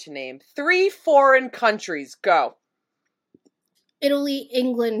ask you to name 3 foreign countries. Go. Italy,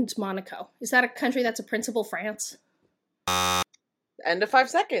 England, Monaco. Is that a country that's a principal France? End of 5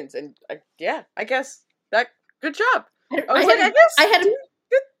 seconds. And I guess that. Good job. I had a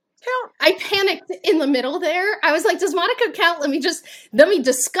count. I panicked in the middle there. I was like, does Monaco count? Let me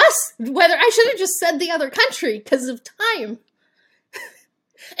discuss whether I should have just said the other country because of time.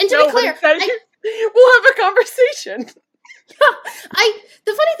 And to be clear, we'll have a conversation.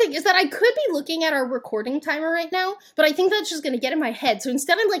 The funny thing is that I could be looking at our recording timer right now, but I think that's just going to get in my head. So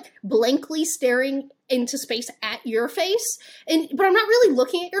instead I'm like blankly staring into space at your face, but I'm not really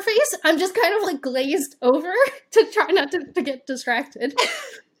looking at your face. I'm just kind of like glazed over to try not to get distracted.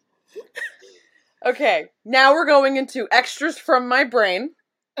 Okay, now we're going into extras from my brain.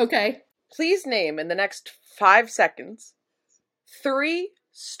 Okay. Please name in the next 5 seconds 3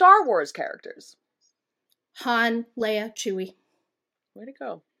 Star Wars characters. Han, Leia, Chewie. Way to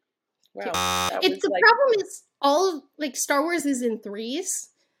go. Wow. The problem is all of, like, Star Wars is in 3s.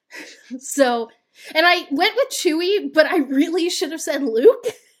 So, and I went with Chewie, but I really should have said Luke.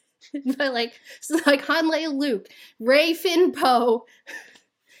 But like Han, Leia, Luke, Rey, Finn, Poe,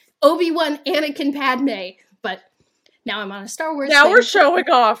 Obi-Wan, Anakin, Padme. But now I'm on a Star Wars Now thing. we're showing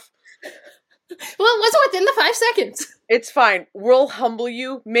off. Well, it wasn't within the 5 seconds. It's fine. We'll humble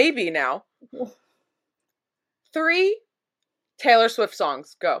you. Maybe now. 3 Taylor Swift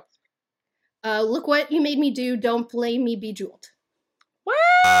songs. Go. Look What You Made Me Do, Don't Blame Me, Bejeweled. Wow!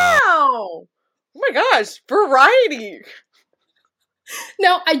 Oh my gosh, variety!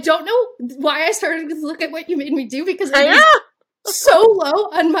 No, I don't know why I started to look at What You Made Me Do, because it was so low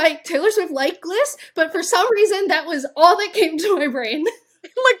on my Taylor Swift like list, but for some reason that was all that came to my brain.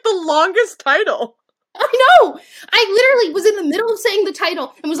 Like the longest title. I know! I literally was in the middle of saying the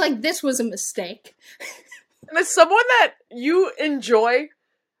title and was like, this was a mistake. And as someone that you enjoy,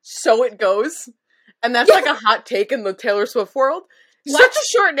 So It Goes, and that's like a hot take in the Taylor Swift world, What? such a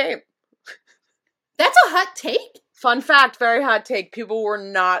short name. That's a hot take? Fun fact, very hot take, people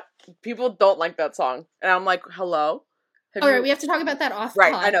don't like that song. And I'm like, hello? Alright, we have to talk about that off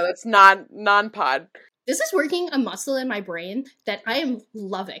Right, pod. I know, that's non-pod. This is working a muscle in my brain that I am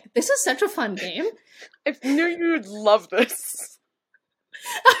loving. This is such a fun game. I knew you'd love this.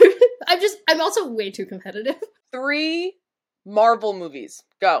 I'm also way too competitive. 3 Marvel movies.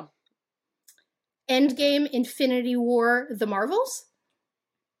 Go. Endgame, Infinity War, The Marvels?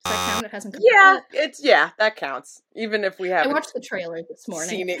 Does that count? It hasn't come out yet. That counts. Even if we I haven't watched the trailer this morning.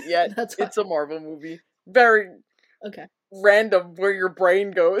 seen it yet. That's why. It's a Marvel movie. Very Okay. random where your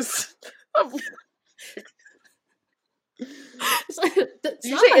brain goes. Did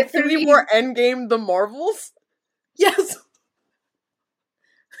you say Infinity War Endgame The Marvels? Yes.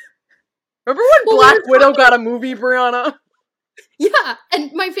 Remember when Black Widow got a movie, Brianna? Yeah,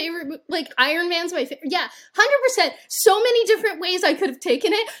 and my favorite, like, Iron Man's my favorite. Yeah, 100%. So many different ways I could have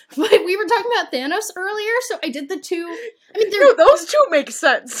taken it, but we were talking about Thanos earlier, so I did the 2. I mean, No, those 2 make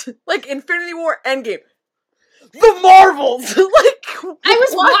sense. Like, Infinity War Endgame. The Marvels! Like, I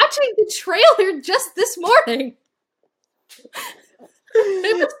was watching the trailer just this morning.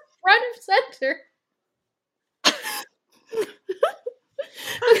 It was front and center.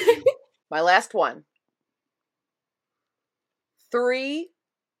 Okay. My last one. 3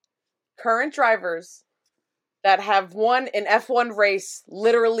 current drivers that have won an F1 race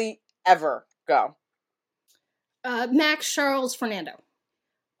literally ever. Go. Max, Charles, Fernando.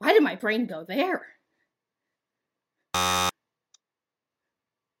 Why did my brain go there?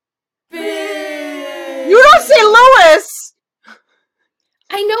 You don't say Lewis!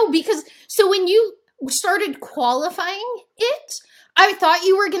 I know, because so when you started qualifying it, I thought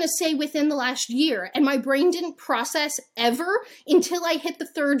you were going to say within the last year, and my brain didn't process ever until I hit the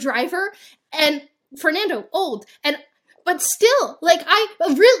 3rd driver, and Fernando, old, but still, like,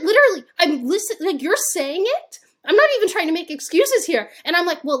 literally, I'm listening, like, you're saying it, I'm not even trying to make excuses here, and I'm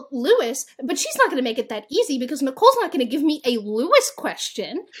like, well, Lewis, but she's not going to make it that easy, because Nicole's not going to give me a Lewis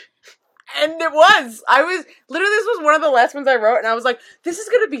question. And it was. This was one of the last ones I wrote, and I was like, this is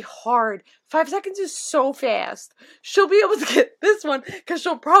going to be hard. 5 seconds is so fast. She'll be able to get this one, because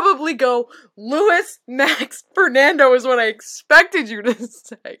she'll probably go, Lewis, Max, Fernando is what I expected you to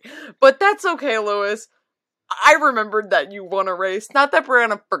say. But that's okay, Lewis. I remembered that you won a race. Not that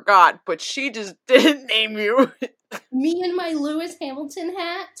Brianna forgot, but she just didn't name you. Me and my Lewis Hamilton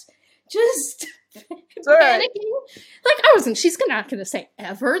hat, just... It's all right. Like, she's not gonna say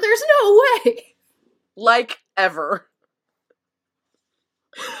ever. There's no way. Like, ever.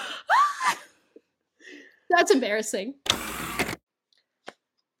 That's embarrassing.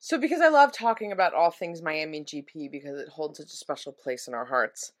 So because I love talking about all things Miami GP because it holds such a special place in our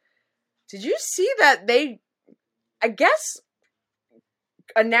hearts, did you see that they, I guess,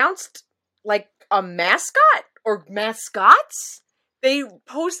 announced, like, a mascot? Or mascots? They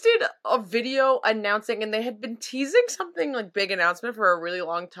posted a video announcing, and they had been teasing something like big announcement for a really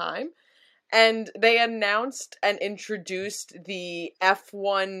long time. And they announced and introduced the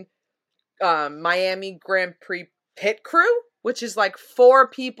F1 Miami Grand Prix pit crew, which is like 4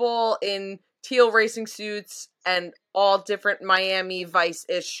 people in teal racing suits and all different Miami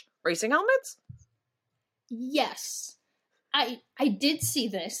Vice-ish racing helmets? Yes. I did see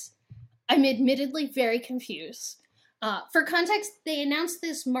this. I'm admittedly very confused. For context, they announced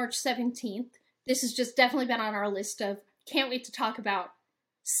this March 17th. This has just definitely been on our list of can't wait to talk about.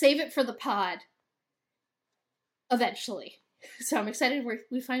 Save it for the pod. Eventually. So I'm excited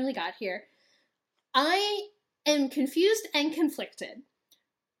we finally got here. I am confused and conflicted.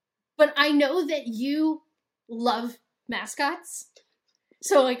 But I know that you love mascots.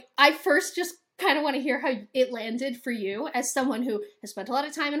 So, like, I first just kind of want to hear how it landed for you as someone who has spent a lot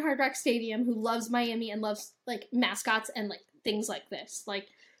of time in Hard Rock Stadium, who loves Miami and loves, like, mascots and, like, things like this. Like,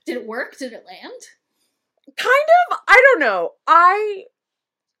 did it work? Did it land? Kind of. I don't know. I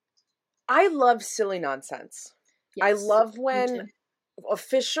love silly nonsense. Yes, I love when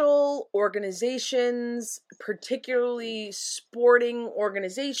official organizations, particularly sporting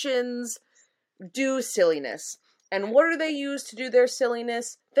organizations, do silliness. And what do they use to do their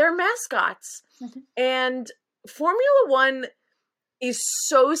silliness? Their mascots. Mm-hmm. And Formula One is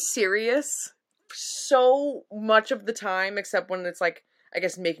so serious so much of the time, except when it's like, I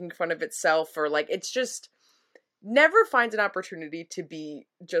guess, making fun of itself, or like, it's just never finds an opportunity to be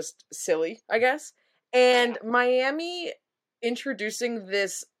just silly, I guess. And Miami introducing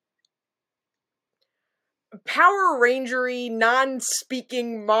this Power Rangery,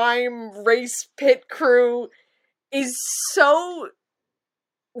 non-speaking mime race pit crew is so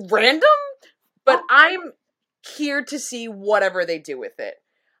random, but I'm here to see whatever they do with it.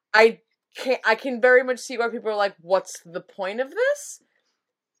 I can very much see why people are like, what's the point of this?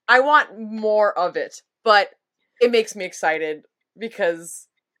 I want more of it, but it makes me excited because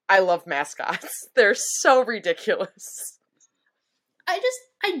I love mascots. They're so ridiculous.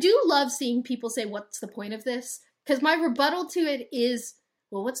 I do love seeing people say, what's the point of this? Because my rebuttal to it is,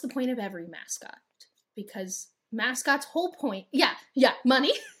 well, what's the point of every mascot? Because mascots' whole point,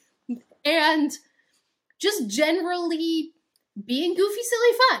 money, and just generally being goofy,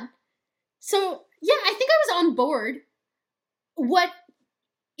 silly fun. So, yeah, I think I was on board. What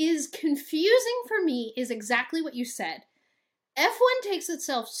is confusing for me is exactly what you said. F1 takes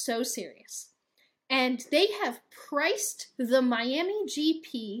itself so serious. And they have priced the Miami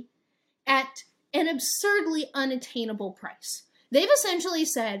GP at an absurdly unattainable price. They've essentially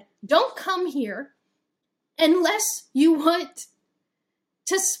said, don't come here unless you want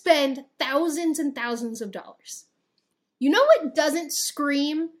to spend thousands and thousands of dollars. You know what doesn't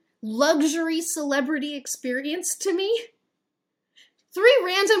scream luxury celebrity experience to me? 3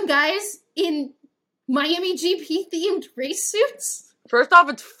 random guys in Miami GP themed race suits. First off,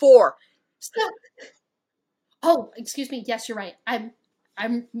 it's 4. Excuse me. Yes, you're right. I'm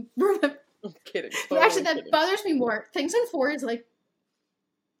kidding. Totally actually, that kidding. Bothers me more. Things in 4 is like,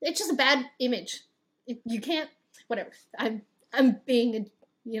 it's just a bad image. You can't, whatever. I'm being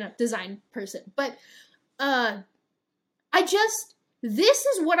a design person, but this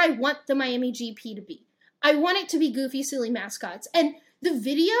is what I want the Miami GP to be. I want it to be goofy, silly mascots, and the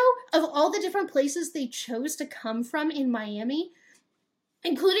video of all the different places they chose to come from in Miami,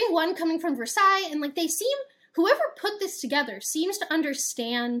 including one coming from Versailles, and like whoever put this together seems to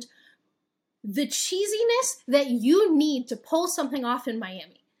understand the cheesiness that you need to pull something off in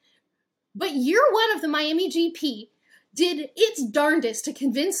Miami. But year 1 of the Miami GP did its darndest to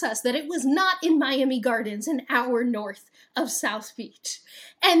convince us that it was not in Miami Gardens, an hour north of South Beach,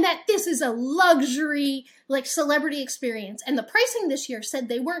 and that this is a luxury, like, celebrity experience. And the pricing this year said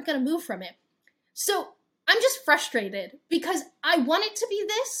they weren't going to move from it. So I'm just frustrated because I want it to be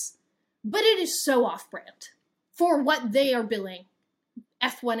this, but it is so off-brand for what they are billing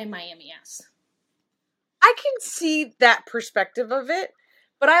F1 in Miami as. I can see that perspective of it,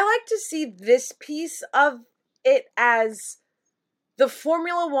 but I like to see this piece of it as the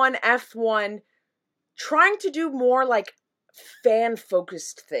Formula One F1 trying to do more, like,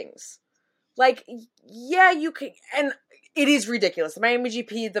 fan-focused things. Like, yeah, you can, and it is ridiculous. The Miami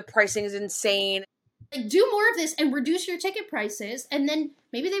GP, the pricing is insane. Like, do more of this and reduce your ticket prices, and then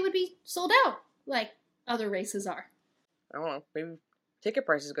maybe they would be sold out, like other races are. I don't know. Maybe ticket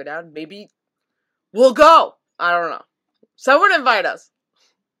prices go down. Maybe we'll go. I don't know. Someone invite us.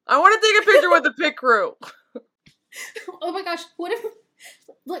 I want to take a picture with the pit crew. Oh my gosh. What if,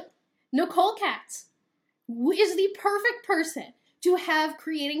 look, Nicole Katz is the perfect person to have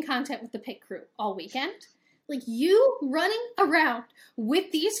creating content with the pit crew all weekend. Like, you running around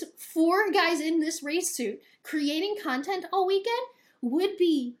with these 4 guys in this race suit creating content all weekend would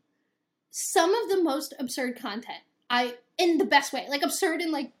be some of the most absurd content. In the best way. Like, absurd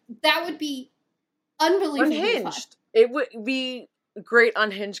and, like, that would be unbelievably unhinged. Fun. It would be great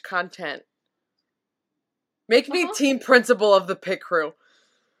unhinged content. Make me team principal of the pit crew.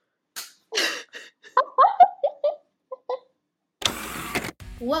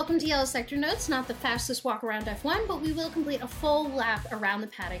 Welcome to Yellow Sector Notes, not the fastest walk around F1, but we will complete a full lap around the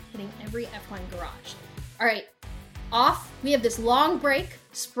paddock, hitting every F1 garage. Alright, off. We have this long break,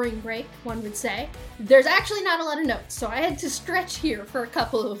 spring break, one would say. There's actually not a lot of notes, so I had to stretch here for a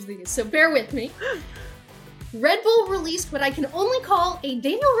couple of these, so bear with me. Red Bull released what I can only call a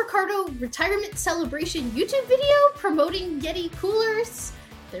Daniel Ricciardo retirement celebration YouTube video promoting Yeti coolers.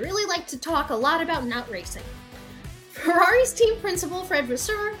 They really like to talk a lot about not racing. Ferrari's team principal, Fred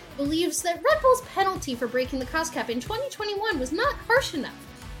Vasseur, believes that Red Bull's penalty for breaking the cost cap in 2021 was not harsh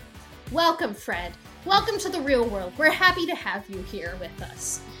enough. Welcome, Fred. Welcome to the real world. We're happy to have you here with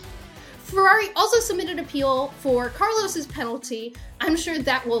us. Ferrari also submitted an appeal for Carlos's penalty. I'm sure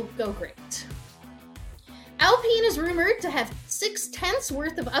that will go great. Alpine is rumored to have 6/10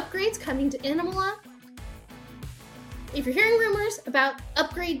 worth of upgrades coming to Imola. If you're hearing rumors about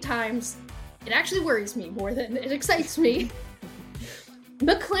upgrade times, it actually worries me more than it excites me.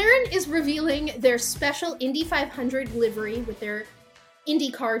 McLaren is revealing their special Indy 500 livery with their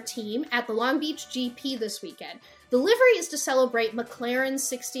IndyCar team at the Long Beach GP this weekend. The livery is to celebrate McLaren's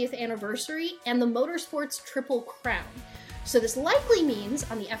 60th anniversary and the Motorsports Triple Crown. So this likely means,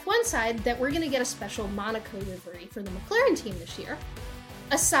 on the F1 side, that we're going to get a special Monaco livery for the McLaren team this year.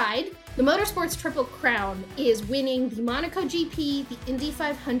 Aside, the Motorsports Triple Crown is winning the Monaco GP, the Indy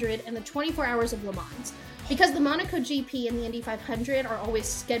 500, and the 24 Hours of Le Mans. Because the Monaco GP and the Indy 500 are always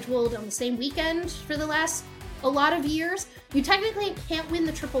scheduled on the same weekend for the last a lot of years, you technically can't win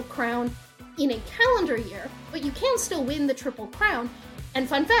the Triple Crown in a calendar year, but you can still win the Triple Crown. And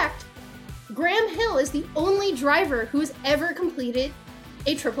fun fact, Graham Hill is the only driver who has ever completed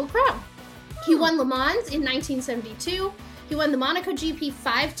a Triple Crown. He won Le Mans in 1972, he won the Monaco GP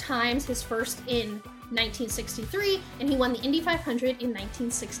 5 times, his first in 1963, and he won the Indy 500 in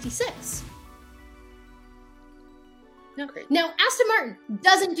 1966. Now, Aston Martin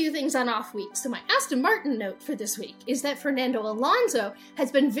doesn't do things on off weeks, so my Aston Martin note for this week is that Fernando Alonso has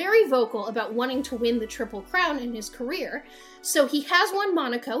been very vocal about wanting to win the Triple Crown in his career. So he has won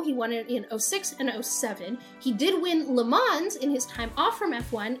Monaco, he won it in 06 and 07. He did win Le Mans in his time off from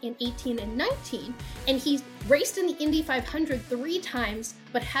F1 in 18 and 19, and he's raced in the Indy 500 3 times,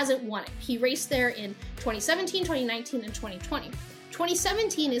 but hasn't won it. He raced there in 2017, 2019, and 2020.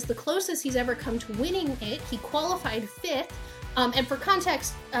 2017 is the closest he's ever come to winning it. He qualified 5th. And for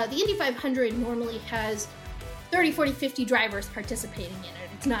context, the Indy 500 normally has 30, 40, 50 drivers participating in it.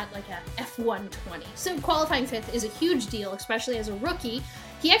 It's not like a F120. So qualifying 5th is a huge deal, especially as a rookie.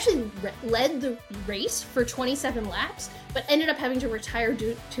 He actually led the race for 27 laps, but ended up having to retire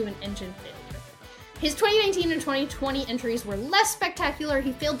due to an engine failure. His 2019 and 2020 entries were less spectacular.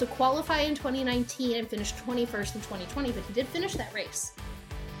 He failed to qualify in 2019 and finished 21st in 2020, but he did finish that race.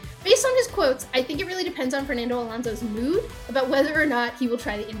 Based on his quotes, I think it really depends on Fernando Alonso's mood about whether or not he will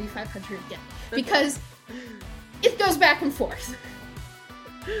try the Indy 500 again, because it goes back and forth.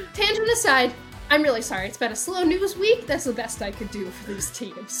 Tangent aside, I'm really sorry. It's been a slow news week. That's the best I could do for these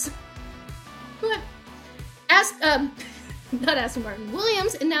teams. But Aston Martin.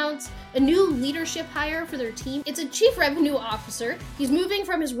 Williams announced a new leadership hire for their team. It's a chief revenue officer. He's moving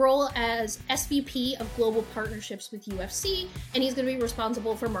from his role as SVP of global partnerships with UFC, and he's going to be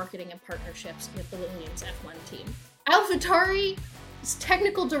responsible for marketing and partnerships with the Williams F1 team. AlphaTauri's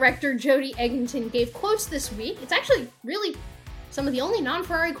technical director, Jody Egginton, gave quotes this week. It's actually really some of the only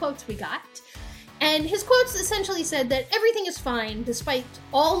non-Ferrari quotes we got. And his quotes essentially said that everything is fine despite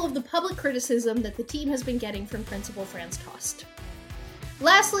all of the public criticism that the team has been getting from Principal Franz Tost.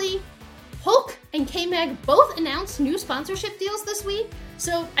 Lastly, Hulk and K-Mag both announced new sponsorship deals this week,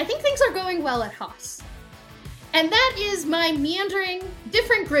 so I think things are going well at Haas. And that is my meandering,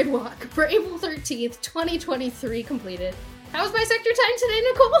 different grid walk for April 13th, 2023 completed. How was my sector time today,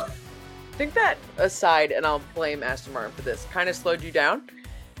 Nicole? I think that aside, and I'll blame Aston Martin for this, kind of slowed you down.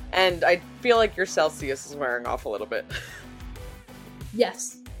 And I feel like your Celsius is wearing off a little bit.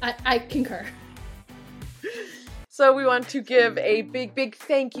 Yes, I concur. So we want to give a big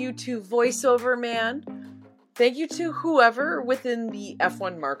thank you to VoiceOver Man. Thank you to whoever within the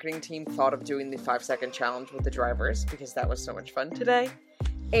F1 marketing team thought of doing the 5-second challenge with the drivers, because that was so much fun today.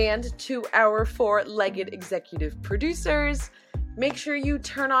 And to our 4-legged executive producers. Make sure you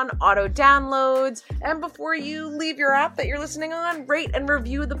turn on auto downloads, and before you leave your app that you're listening on, rate and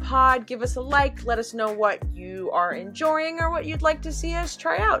review the pod, give us a like, let us know what you are enjoying or what you'd like to see us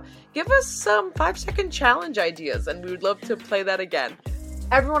try out. Give us some 5-second challenge ideas, and we would love to play that again.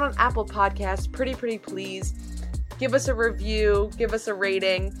 Everyone on Apple Podcasts, pretty please, give us a review, give us a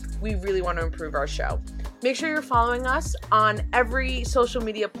rating. We really want to improve our show. Make sure you're following us on every social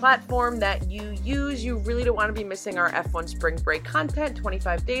media platform that you use. You really don't want to be missing our F1 Spring Break content,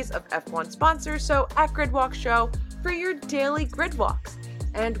 25 days of F1 sponsors. So at Gridwalk Show for your daily grid walks.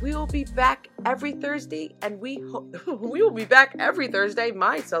 And we will be back every Thursday, and we will be back every Thursday.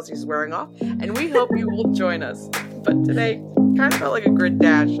 My Celsius is wearing off, and we hope you will join us. But today kind of felt like a grid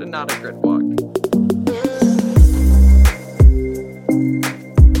dash and not a grid walk.